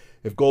premium.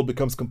 If gold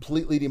becomes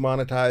completely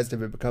demonetized,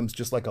 if it becomes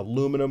just like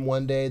aluminum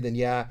one day, then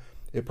yeah,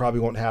 it probably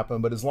won't happen.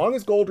 But as long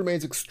as gold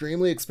remains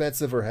extremely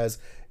expensive or has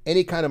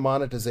any kind of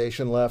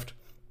monetization left,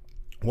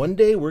 one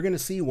day we're going to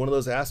see one of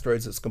those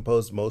asteroids that's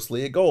composed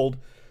mostly of gold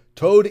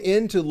towed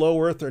into low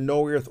Earth or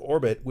no Earth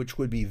orbit, which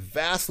would be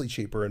vastly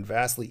cheaper and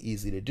vastly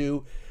easy to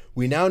do.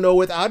 We now know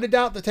without a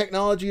doubt the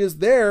technology is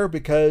there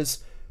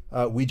because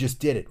we just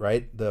did it,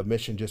 right? The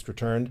mission just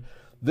returned.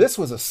 This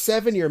was a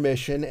 7-year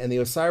mission, and the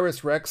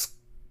OSIRIS-REx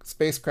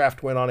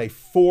spacecraft went on a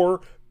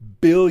 4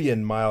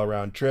 billion mile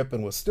round trip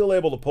and was still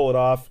able to pull it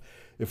off.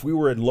 If we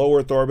were in low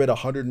Earth orbit,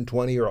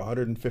 120 or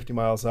 150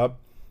 miles up,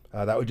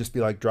 that would just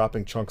be like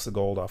dropping chunks of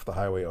gold off the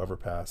highway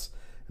overpass.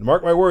 And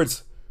mark my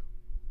words,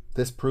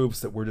 this proves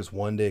that we're just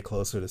one day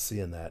closer to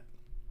seeing that.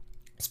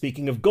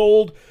 Speaking of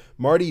gold,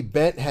 Marty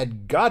Bent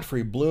had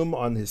Godfrey Bloom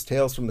on his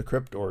Tales from the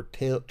Crypt, or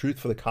Truth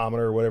for the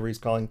Commoner, or whatever he's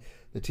calling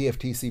the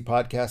TFTC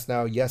podcast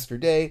now,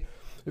 yesterday.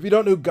 If you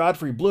don't know who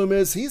Godfrey Bloom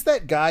is, he's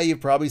that guy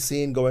you've probably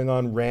seen going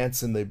on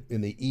rants in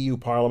the EU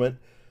Parliament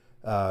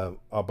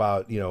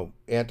about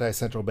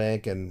anti-central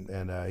bank,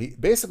 and he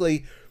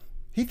basically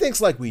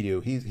thinks like we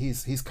do. He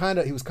was kind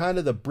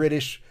of the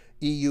British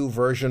EU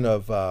version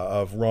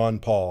of Ron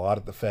Paul out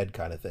at the Fed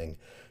kind of thing.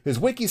 His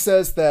wiki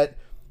says that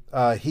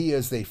he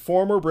is a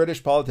former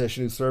British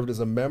politician who served as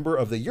a member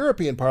of the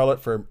European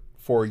Parliament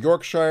for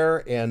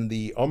Yorkshire and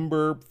the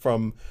Umber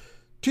from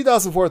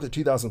 2004 to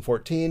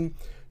 2014.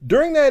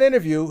 During that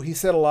interview, he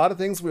said a lot of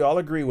things we all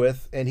agree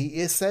with, and he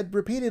is said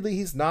repeatedly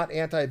he's not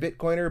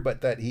anti-Bitcoiner, but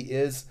that he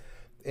is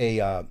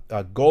a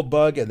gold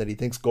bug and that he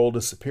thinks gold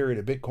is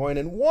superior to Bitcoin.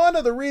 And one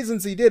of the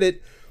reasons he did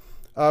it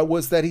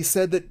was that he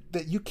said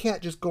that you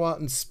can't just go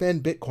out and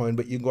spend Bitcoin,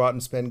 but you can go out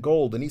and spend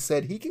gold. And he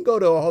said he can go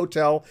to a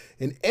hotel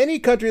in any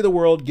country of the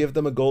world, give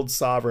them a gold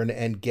sovereign,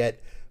 and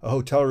get a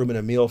hotel room and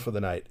a meal for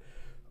the night.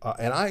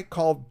 And I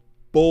called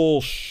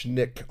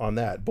bullshnick on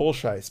that.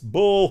 Bullshice.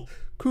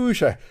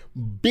 Bullkusha.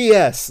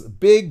 BS.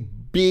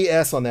 Big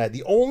BS on that.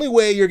 The only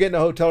way you're getting a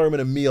hotel room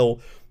and a meal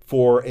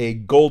for a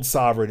gold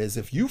sovereign is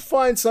if you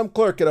find some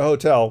clerk at a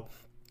hotel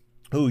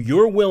who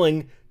you're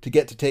willing to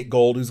get to take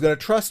gold, who's going to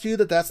trust you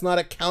that that's not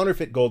a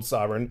counterfeit gold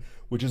sovereign,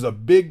 which is a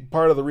big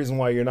part of the reason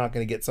why you're not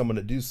going to get someone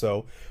to do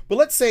so. But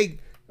let's say,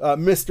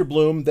 Mr.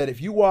 Bloom, that if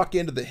you walk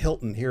into the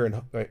Hilton here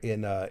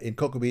in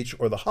Cocoa Beach,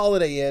 or the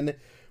Holiday Inn,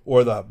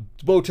 or the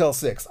Motel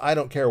 6, I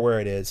don't care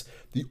where it is,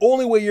 the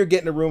only way you're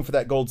getting a room for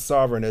that gold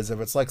sovereign is if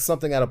it's like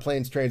something out of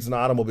Planes, Trains, and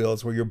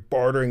Automobiles where you're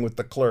bartering with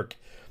the clerk.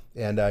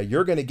 And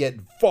you're going to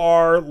get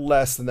far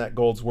less than that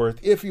gold's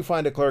worth if you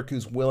find a clerk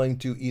who's willing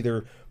to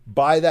either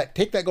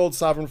take that gold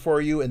sovereign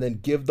for you and then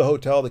give the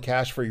hotel the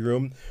cash for your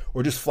room,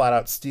 or just flat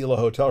out steal a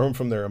hotel room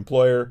from their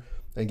employer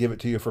and give it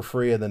to you for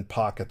free and then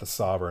pocket the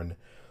sovereign.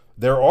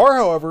 There are,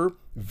 however,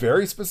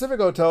 very specific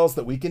hotels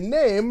that we can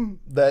name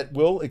that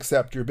will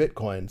accept your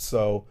Bitcoin.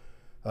 So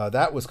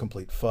that was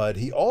complete FUD.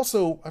 He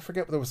also, I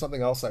forget, there was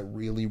something else I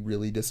really,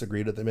 really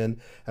disagreed with him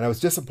in. And I was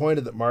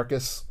disappointed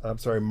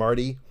that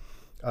Marty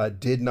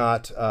did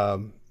not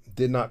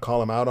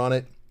call him out on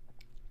it.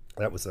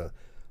 That was a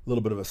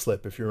little bit of a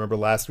slip. If you remember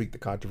last week, the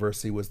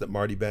controversy was that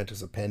Marty Bent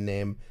is a pen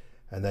name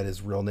and that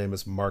his real name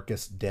is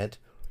Marcus Dent.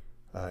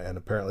 And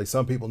apparently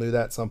some people knew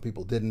that, some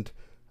people didn't.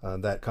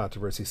 That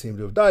controversy seemed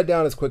to have died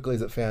down as quickly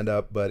as it fanned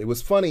up, but it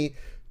was funny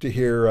to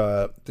hear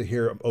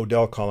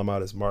Odell call him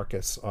out as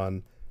Marcus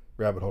on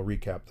Rabbit Hole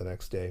Recap the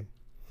next day.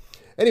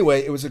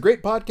 Anyway, it was a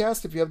great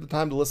podcast if you have the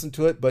time to listen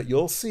to it, but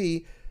you'll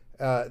see,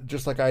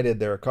 just like I did,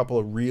 there are a couple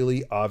of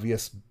really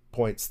obvious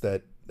points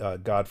that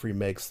Godfrey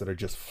makes that are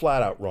just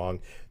flat out wrong.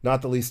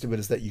 Not the least of it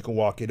is that you can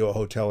walk into a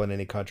hotel in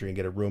any country and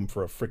get a room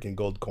for a freaking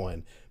gold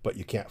coin, but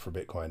you can't for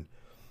Bitcoin.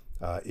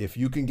 If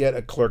you can get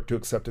a clerk to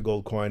accept a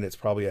gold coin, it's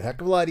probably a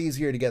heck of a lot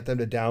easier to get them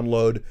to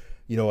download,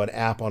 an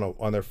app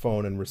on their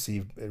phone and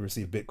receive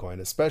Bitcoin,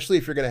 especially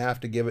if you're going to have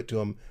to give it to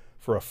them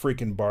for a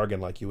freaking bargain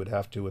like you would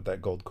have to with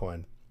that gold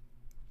coin.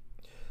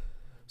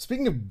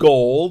 Speaking of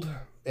gold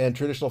and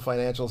traditional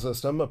financial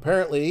system,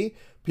 apparently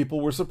people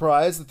were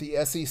surprised that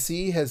the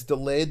SEC has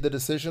delayed the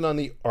decision on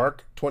the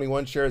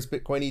ARC21 shares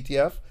Bitcoin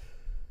ETF.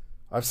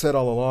 I've said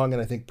all along,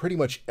 and I think pretty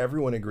much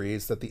everyone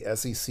agrees, that the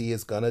SEC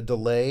is going to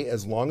delay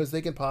as long as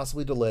they can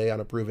possibly delay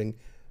on approving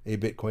a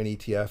Bitcoin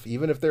ETF,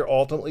 even if they're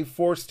ultimately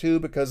forced to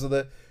because of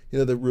the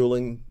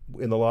ruling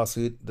in the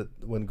lawsuit that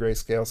when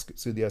Grayscale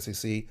sued the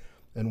SEC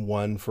and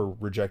won for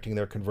rejecting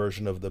their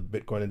conversion of the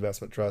Bitcoin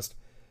Investment Trust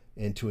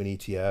into an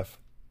ETF.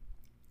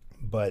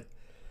 But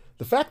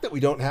the fact that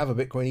we don't have a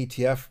Bitcoin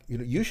ETF,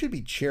 you should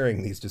be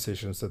cheering these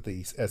decisions that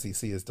the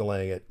SEC is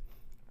delaying it.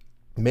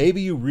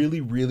 Maybe you really,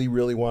 really,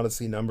 really want to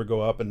see number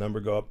go up.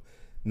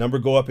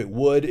 It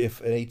would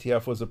if an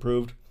ETF was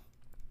approved.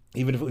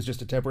 Even if it was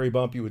just a temporary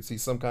bump, you would see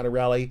some kind of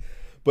rally.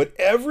 But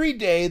every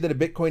day that a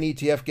Bitcoin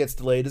ETF gets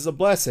delayed is a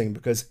blessing,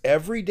 because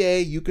every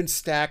day you can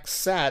stack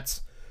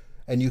sats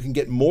and you can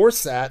get more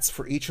sats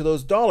for each of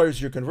those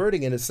dollars you're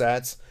converting into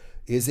sats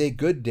is a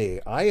good day.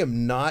 I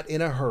am not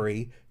in a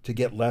hurry to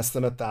get less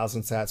than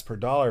 1,000 sats per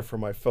dollar for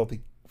my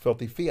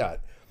filthy fiat.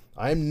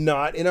 I'm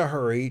not in a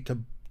hurry to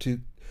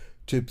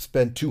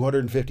spend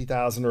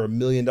 $250,000 or $1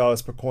 million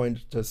per coin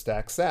to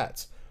stack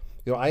sats.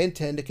 I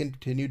intend to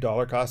continue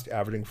dollar cost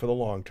averaging for the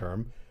long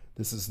term.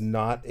 This is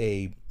not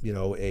a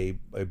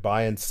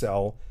buy and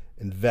sell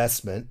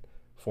investment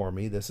for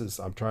me.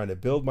 I'm trying to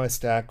build my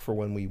stack for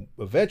when we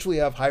eventually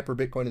have hyper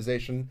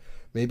Bitcoinization.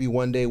 Maybe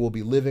one day we'll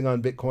be living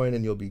on Bitcoin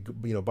and you'll be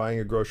buying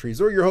your groceries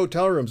or your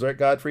hotel rooms, right,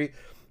 Godfrey,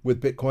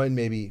 with Bitcoin.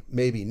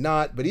 Maybe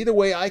not. But either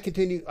way, I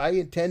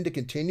intend to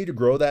continue to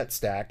grow that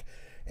stack,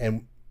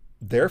 and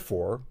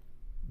therefore,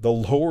 the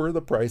lower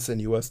the price in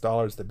US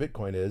dollars that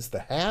Bitcoin is, the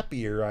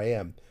happier I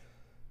am.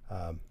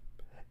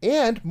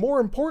 And more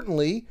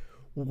importantly,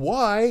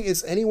 why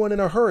is anyone in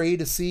a hurry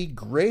to see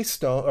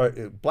Greystone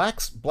or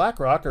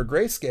BlackRock or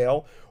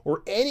Grayscale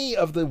or any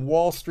of the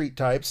Wall Street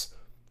types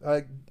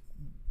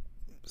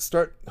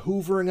start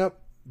hoovering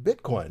up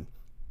Bitcoin?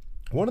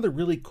 One of the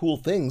really cool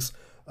things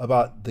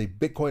about the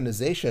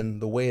Bitcoinization,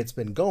 the way it's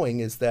been going,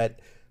 is that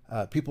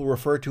people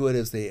refer to it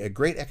as a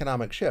great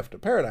economic shift, a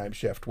paradigm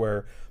shift,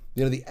 where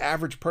the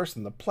average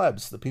person, the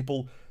plebs, the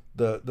people,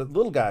 the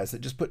little guys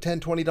that just put $10,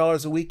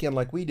 $20 a week in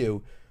like we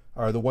do,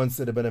 are the ones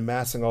that have been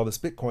amassing all this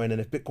Bitcoin. And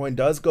if Bitcoin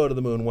does go to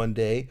the moon one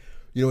day,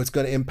 it's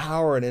going to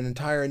empower an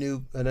entire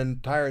new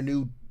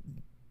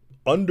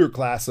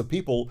underclass of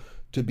people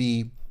to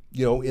be,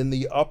 in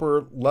the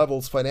upper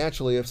levels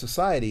financially of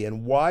society.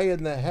 And why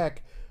in the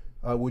heck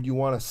would you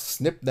want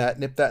to nip that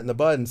in the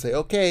bud and say,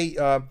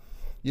 okay,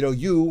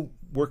 you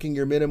working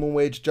your minimum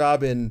wage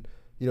job in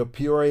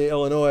Peoria,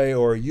 Illinois,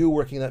 or you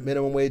working that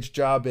minimum wage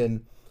job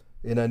in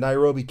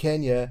Nairobi,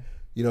 Kenya,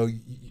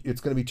 it's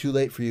going to be too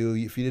late for you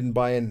if you didn't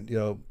buy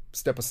in,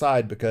 step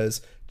aside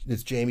because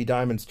it's Jamie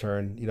Dimon's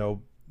turn.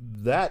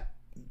 That's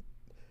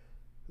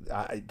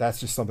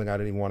just something I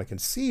don't even want to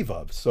conceive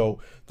of. So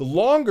the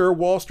longer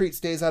Wall Street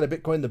stays out of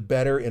Bitcoin, the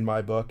better in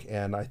my book.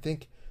 And I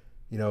think,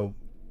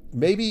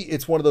 maybe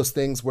it's one of those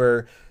things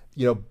where,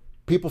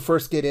 people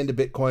first get into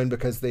Bitcoin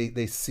because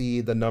they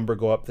see the number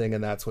go up thing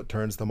and that's what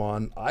turns them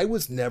on. I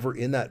was never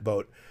in that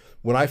boat.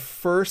 When I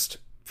first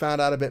found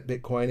out about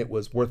Bitcoin, it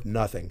was worth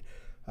nothing.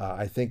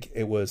 I think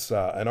it was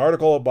an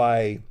article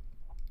by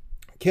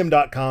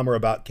Kim.com or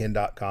about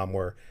Kin.com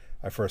where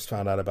I first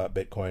found out about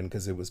Bitcoin,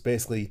 because it was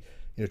basically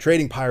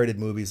trading pirated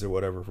movies or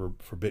whatever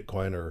for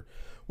Bitcoin or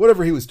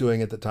whatever he was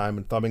doing at the time,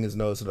 and thumbing his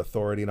nose at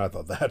authority. And I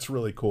thought, that's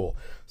really cool.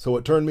 So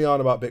what turned me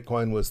on about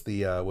Bitcoin was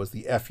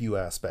the FU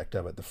aspect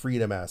of it, the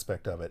freedom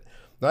aspect of it.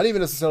 Not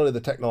even necessarily the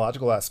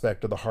technological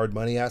aspect or the hard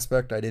money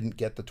aspect. I didn't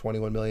get the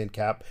 21 million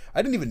cap.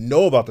 I didn't even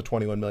know about the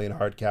 21 million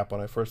hard cap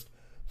when I first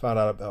found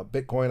out about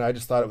Bitcoin. I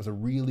just thought it was a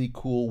really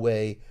cool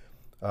way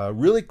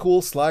Really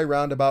cool, sly,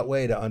 roundabout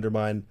way to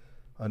undermine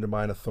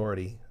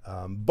authority.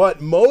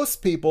 But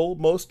most people,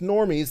 most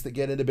normies that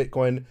get into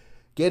Bitcoin,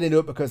 get into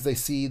it because they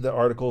see the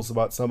articles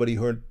about somebody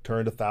who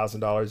turned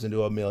 $1,000 into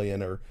 $1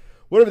 million or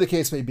whatever the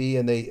case may be,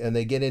 and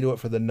they get into it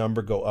for the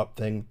number go up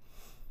thing.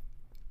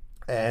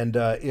 And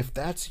if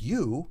that's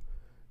you,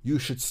 you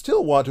should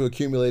still want to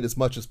accumulate as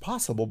much as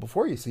possible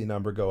before you see a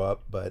number go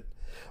up. But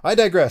I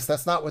digress.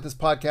 That's not what this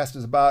podcast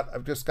is about.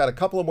 I've just got a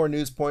couple of more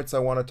news points I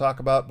want to talk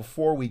about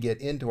before we get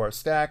into our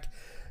stack.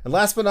 And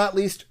last but not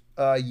least,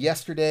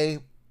 yesterday,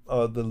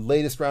 the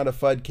latest round of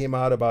FUD came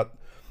out about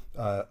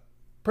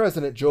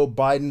President Joe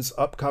Biden's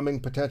upcoming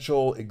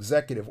potential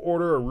executive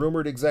order, a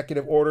rumored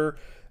executive order.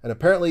 And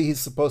apparently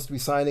he's supposed to be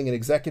signing an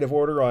executive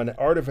order on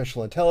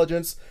artificial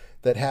intelligence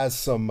that has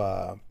some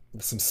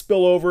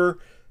spillover,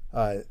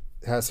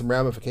 has some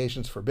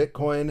ramifications for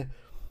Bitcoin.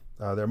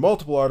 There are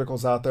multiple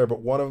articles out there,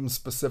 but one of them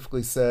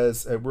specifically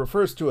says it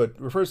refers to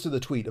the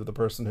tweet of the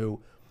person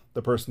who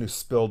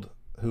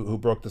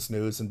broke this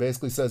news, and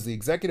basically says the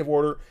executive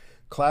order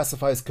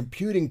classifies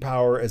computing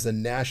power as a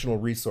national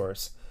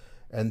resource,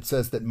 and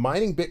says that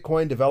mining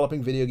Bitcoin,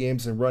 developing video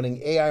games, and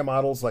running AI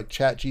models like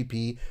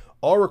ChatGPT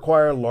all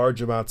require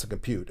large amounts of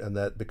compute, and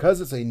that because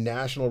it's a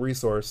national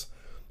resource,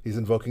 he's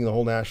invoking the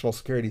whole national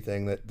security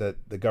thing, that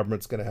the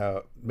government's going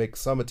to make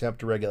some attempt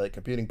to regulate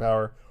computing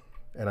power.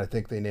 And I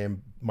think they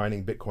named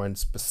mining Bitcoin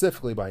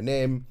specifically by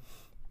name,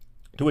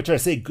 to which I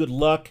say good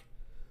luck.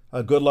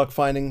 Good luck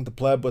finding the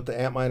pleb with the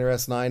Antminer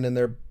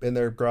S9 in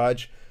their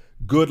garage.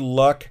 Good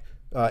luck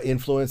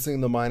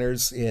influencing the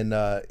miners in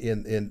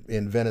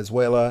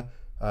Venezuela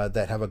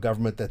that have a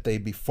government that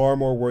they'd be far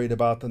more worried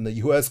about than the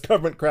U.S.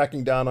 government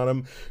cracking down on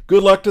them.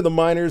 Good luck to the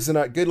miners,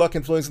 and good luck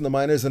influencing the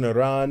miners in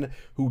Iran,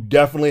 who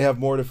definitely have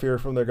more to fear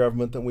from their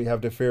government than we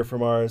have to fear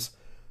from ours.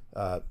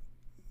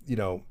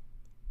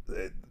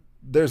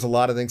 There's a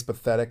lot of things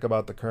pathetic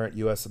about the current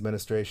U.S.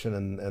 administration,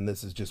 and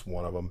this is just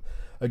one of them.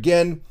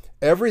 Again,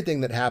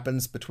 everything that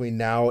happens between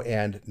now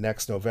and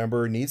next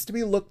November needs to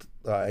be looked,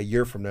 a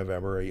year from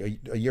November, a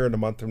year and a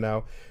month from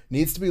now,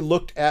 needs to be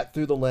looked at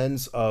through the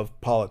lens of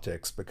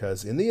politics,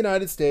 because in the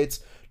United States,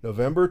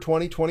 November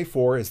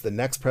 2024 is the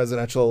next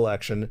presidential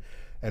election,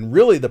 and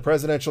really the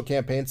presidential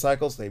campaign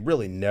cycles, they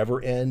really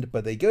never end,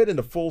 but they get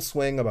into full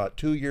swing about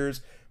 2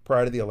 years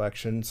prior to the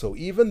election. So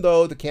even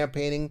though the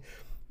campaign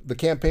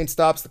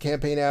stops, the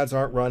campaign ads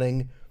aren't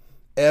running,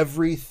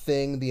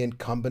 everything the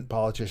incumbent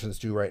politicians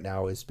do right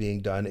now is being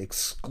done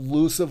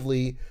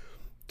exclusively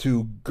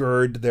to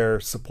gird their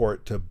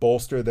support, to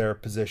bolster their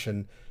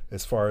position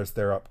as far as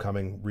their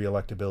upcoming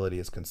reelectability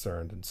is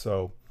concerned. And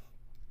so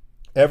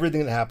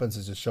everything that happens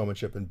is just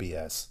showmanship and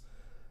BS,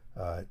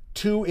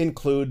 to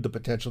include the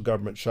potential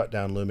government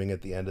shutdown looming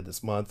at the end of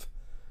this month.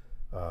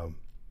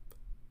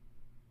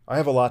 I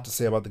have a lot to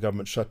say about the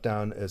government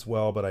shutdown as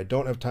well, but I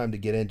don't have time to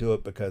get into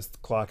it because the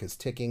clock is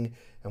ticking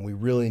and we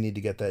really need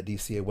to get that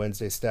DCA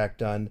Wednesday stack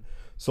done.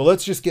 So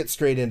let's just get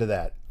straight into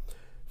that.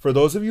 For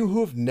those of you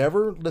who have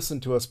never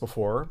listened to us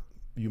before,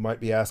 you might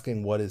be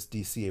asking, what is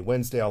DCA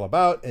Wednesday all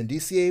about? And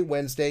DCA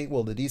Wednesday,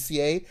 well, the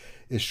DCA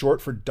is short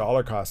for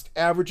dollar cost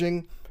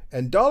averaging.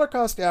 And dollar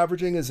cost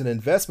averaging is an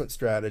investment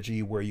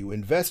strategy where you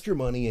invest your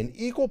money in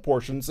equal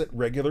portions at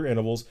regular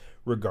intervals,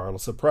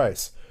 regardless of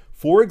price.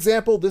 For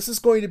example, this is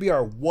going to be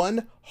our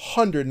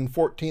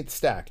 114th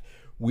stack.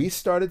 We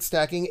started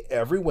stacking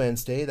every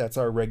Wednesday, that's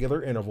our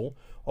regular interval,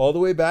 all the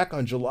way back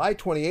on July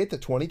 28th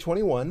of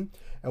 2021,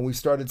 and we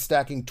started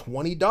stacking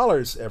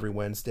 $20 every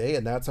Wednesday,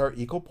 and that's our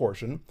equal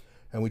portion.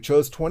 And we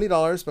chose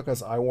 $20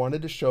 because I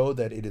wanted to show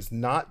that it is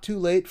not too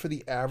late for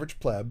the average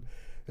pleb.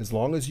 As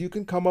long as you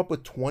can come up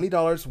with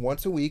 $20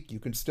 once a week, you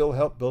can still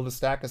help build a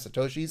stack of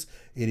Satoshis.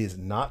 It is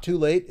not too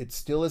late. It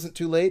still isn't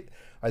too late.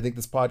 I think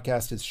this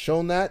podcast has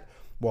shown that.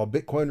 While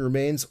Bitcoin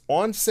remains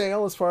on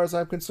sale as far as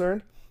I'm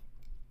concerned,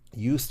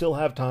 you still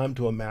have time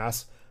to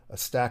amass a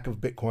stack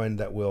of Bitcoin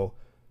that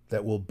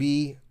will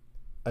be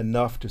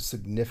enough to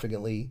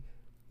significantly,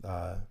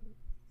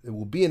 it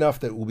will be enough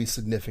that will be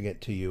significant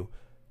to you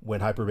when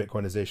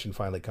hyper-Bitcoinization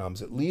finally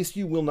comes. At least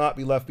you will not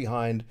be left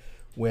behind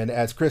when,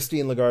 as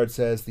Christine Lagarde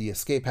says, the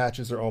escape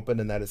hatches are open,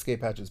 and that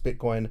escape hatch is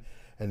Bitcoin,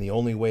 and the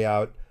only way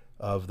out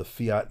of the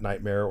fiat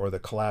nightmare or the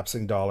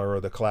collapsing dollar or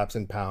the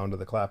collapsing pound or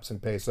the collapsing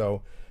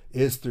peso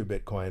is through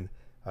Bitcoin.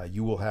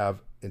 You will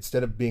have,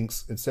 instead of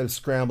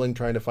scrambling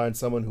trying to find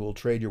someone who will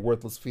trade your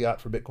worthless fiat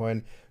for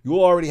Bitcoin, you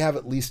will already have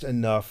at least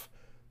enough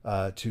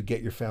to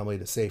get your family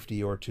to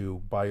safety or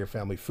to buy your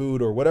family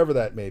food or whatever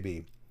that may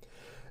be.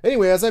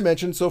 Anyway, as I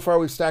mentioned, so far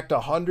we've stacked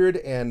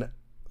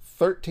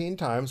 113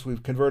 times.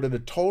 We've converted a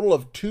total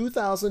of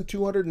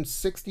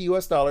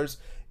 $2,260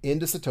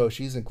 into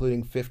Satoshis,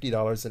 including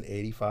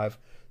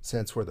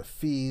 $50.85 worth of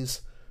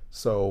fees.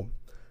 So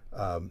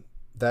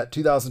that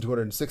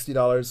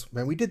 $2,260,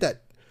 man, we did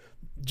that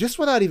just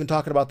without even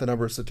talking about the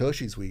number of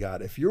Satoshis we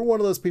got. If you're one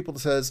of those people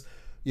that says,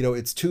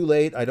 it's too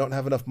late, I don't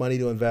have enough money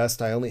to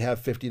invest, I only have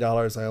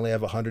 $50, I only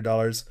have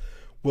 $100,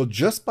 well,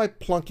 just by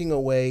plunking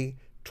away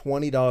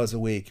 $20 a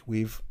week,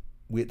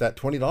 that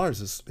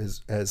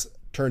 $20 has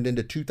turned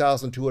into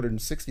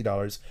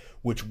 $2,260,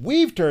 which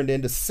we've turned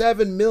into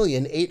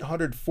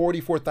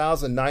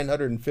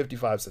 7,844,955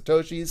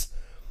 Satoshis.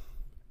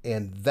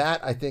 And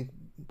that, I think,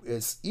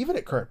 is, even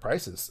at current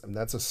prices, I mean,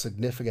 that's a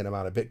significant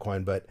amount of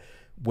Bitcoin. But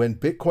when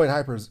Bitcoin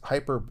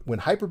when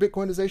hyper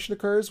Bitcoinization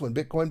occurs, when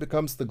Bitcoin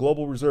becomes the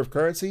global reserve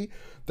currency,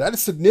 that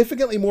is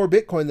significantly more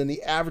Bitcoin than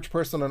the average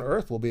person on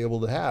Earth will be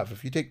able to have.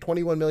 If you take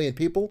 21 million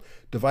people,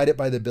 divide it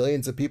by the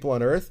billions of people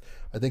on Earth,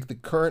 I think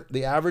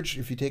the average,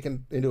 if you take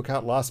into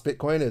account lost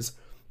Bitcoin, is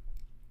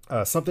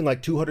something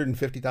like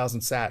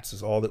 250,000 sats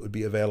is all that would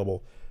be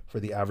available for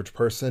the average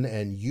person,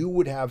 and you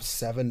would have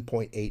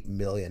 7.8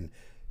 million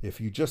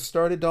if you just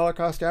started dollar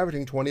cost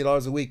averaging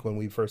 $20 a week when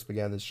we first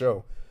began this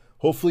show.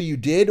 Hopefully you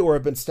did or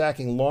have been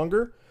stacking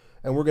longer,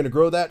 and we're going to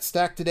grow that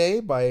stack today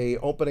by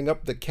opening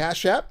up the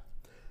Cash App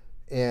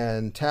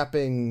and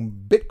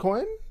tapping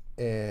Bitcoin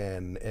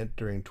and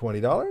entering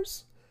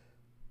 $20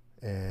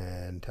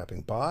 and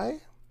tapping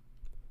buy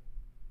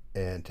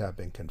and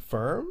tapping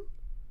confirm.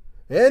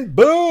 And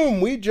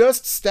boom, we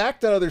just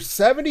stacked another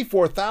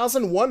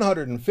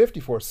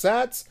 74,154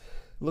 sats.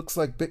 Looks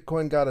like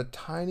Bitcoin got a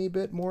tiny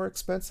bit more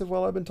expensive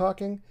while I've been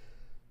talking.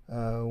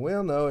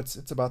 Well, no,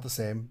 it's about the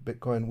same.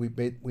 Bitcoin,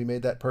 we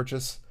made that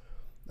purchase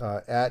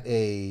at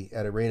a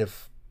rate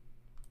of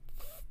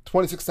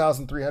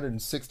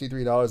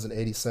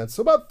 $26,363.80,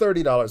 so about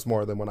 $30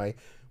 more than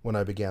when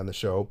I began the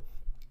show.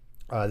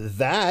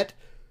 That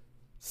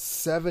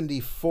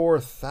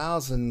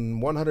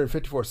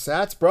 74,154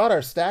 sats brought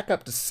our stack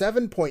up to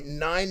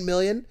 7.9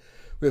 million.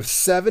 We have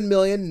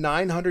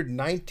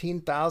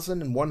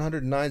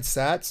 7,919,109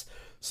 sats.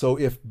 So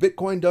if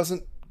Bitcoin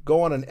doesn't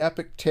go on an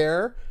epic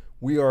tear,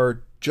 we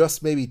are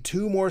just maybe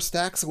 2 more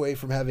stacks away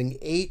from having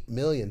 8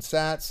 million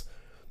sats.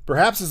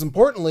 Perhaps as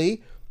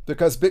importantly,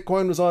 because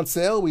Bitcoin was on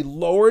sale, we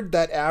lowered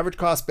that average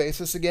cost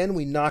basis again.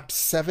 We knocked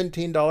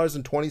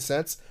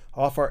 $17.20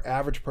 off our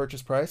average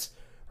purchase price.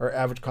 Our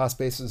average cost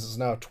basis is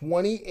now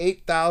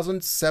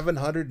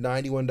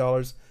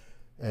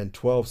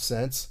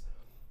 $28,791.12.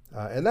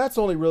 And that's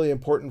only really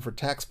important for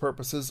tax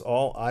purposes.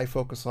 All I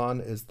focus on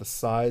is the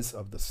size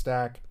of the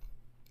stack.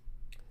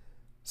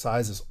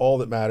 Size is all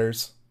that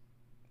matters.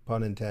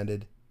 Pun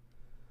intended.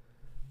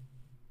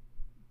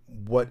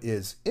 What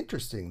is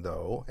interesting,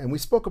 though, and we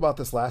spoke about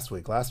this last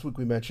week. Last week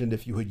we mentioned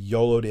if you had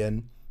YOLO'd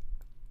in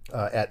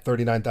at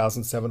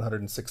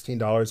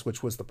 $39,716,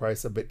 which was the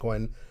price of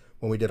Bitcoin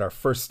when we did our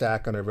first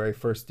stack on our very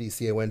first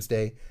DCA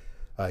Wednesday,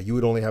 you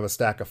would only have a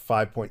stack of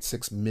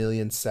 5.6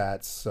 million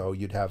sats. So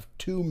you'd have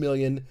 2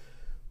 million,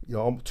 you'd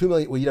have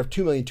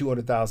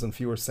 2,200,000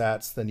 fewer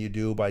sats than you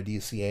do by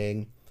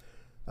DCAing.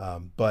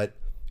 But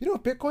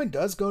if Bitcoin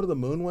does go to the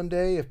moon one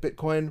day, let's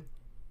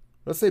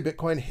say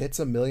Bitcoin hits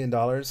 $1 million,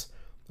 that's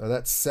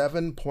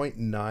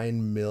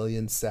 7.9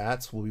 million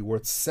sats will be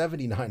worth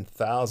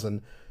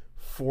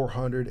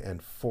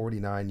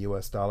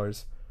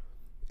 $79,449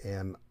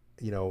 And,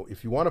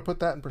 if you want to put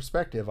that in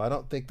perspective, I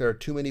don't think there are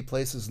too many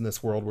places in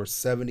this world where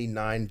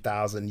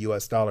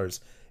 $79,000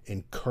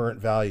 in current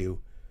value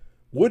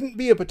wouldn't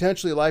be a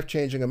potentially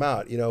life-changing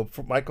amount.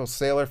 Michael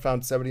Saylor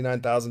found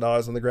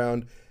 $79,000 on the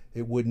ground.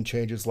 It wouldn't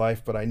change his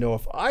life, but I know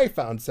if I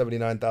found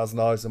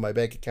 $79,000 in my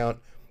bank account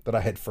that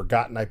I had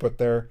forgotten I put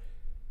there,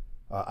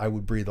 I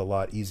would breathe a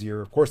lot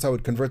easier. Of course, I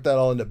would convert that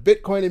all into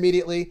Bitcoin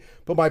immediately,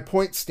 but my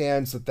point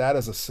stands that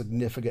is a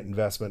significant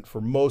investment for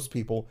most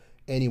people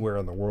anywhere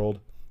in the world.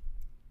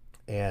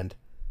 And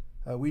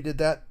we did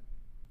that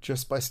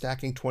just by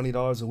stacking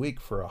 $20 a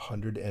week for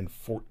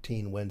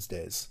 114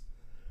 Wednesdays.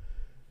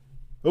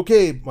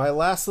 Okay, my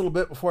last little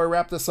bit before I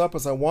wrap this up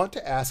is I want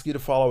to ask you to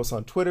follow us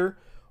on Twitter.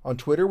 On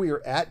Twitter, we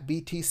are at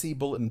BTC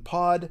Bulletin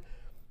Pod,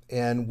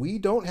 and we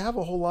don't have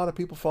a whole lot of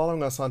people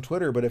following us on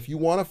Twitter, but if you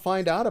want to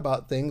find out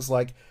about things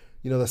like,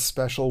 the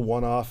special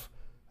one-off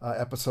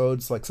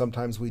episodes, like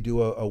sometimes we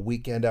do a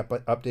weekend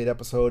update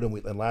episode,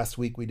 and last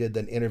week we did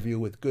an interview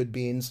with Good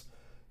Beans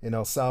in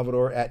El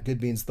Salvador, at Good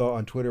Beans Thaw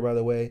on Twitter, by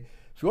the way.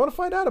 If you want to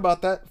find out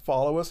about that,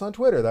 follow us on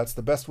Twitter. That's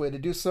the best way to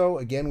do so.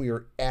 Again, we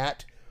are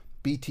at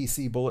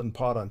BTC Bulletin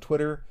Pod on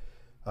Twitter.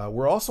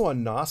 We're also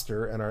on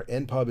Nostr, and our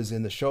NPub is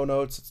in the show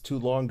notes. It's too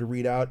long to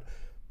read out,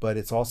 but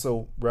it's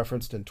also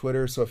referenced in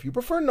Twitter. So if you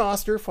prefer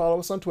Nostr, follow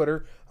us on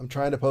Twitter. I'm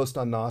trying to post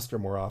on Nostr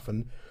more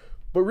often.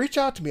 But reach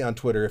out to me on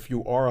Twitter if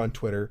you are on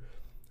Twitter,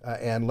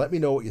 and let me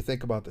know what you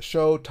think about the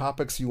show,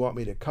 topics you want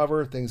me to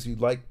cover, things you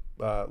like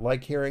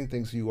hearing,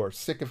 things you are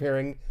sick of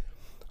hearing.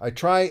 I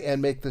try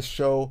and make this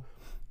show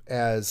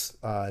as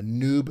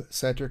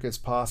noob-centric as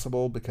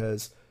possible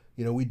because,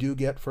 we do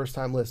get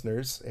first-time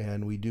listeners,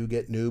 and we do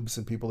get noobs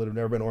and people that have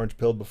never been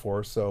orange-pilled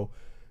before. So,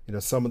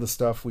 some of the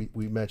stuff we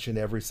mention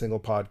every single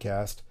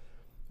podcast.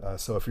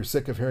 So if you're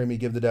sick of hearing me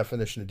give the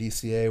definition of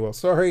DCA, well,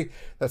 sorry,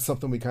 that's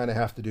something we kind of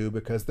have to do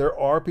because there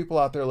are people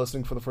out there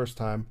listening for the first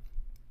time.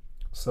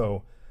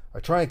 So I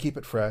try and keep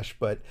it fresh,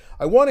 but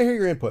I want to hear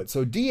your input.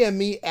 So DM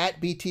me at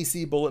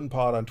BTC Bulletin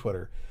Pod on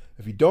Twitter.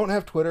 If you don't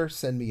have Twitter,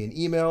 send me an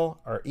email.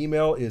 Our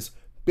email is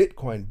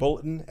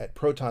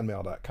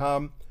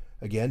bitcoinbulletin@protonmail.com.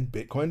 Again,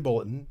 Bitcoin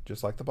Bulletin,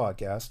 just like the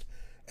podcast,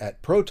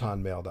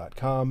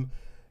 bitcoinbullet@protonmail.com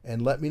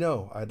and let me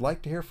know. I'd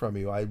like to hear from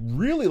you. I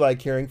really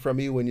like hearing from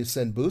you when you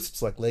send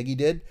boosts like Leggy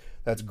did.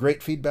 That's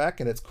great feedback,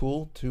 and it's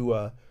cool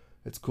to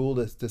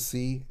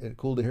see and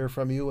cool to hear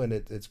from you. And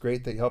it's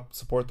great that you help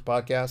support the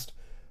podcast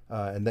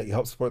and that you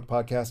help support the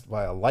podcast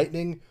via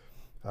Lightning.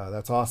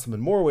 That's awesome in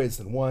more ways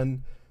than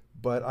one.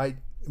 But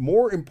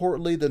more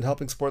importantly than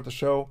helping support the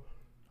show,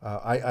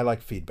 I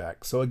like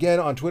feedback. So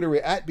again, on Twitter,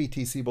 we're at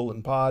BTC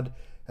Bulletin Pod,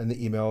 and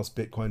the email is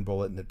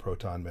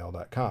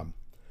bitcoinbulletin@protonmail.com.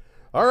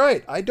 All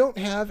right, I don't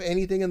have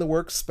anything in the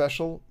works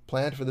special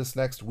planned for this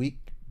next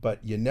week, but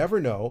you never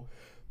know.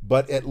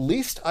 But at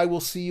least I will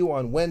see you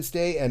on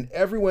Wednesday and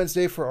every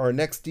Wednesday for our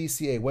next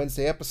DCA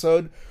Wednesday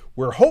episode,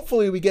 where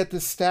hopefully we get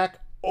this stack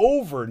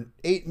over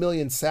 8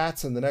 million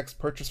sats in the next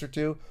purchase or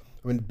two.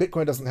 I mean,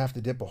 Bitcoin doesn't have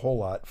to dip a whole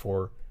lot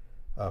for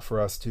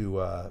us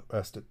to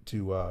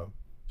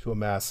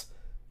amass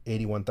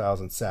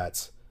 81,000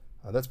 sats.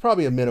 That's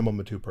probably a minimum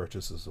of 2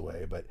 purchases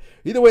away. But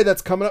either way,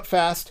 that's coming up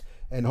fast,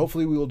 and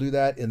hopefully we will do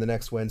that in the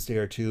next Wednesday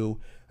or two.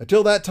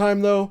 Until that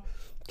time, though,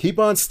 keep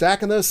on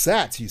stacking those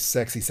sats, you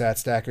sexy sat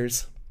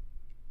stackers.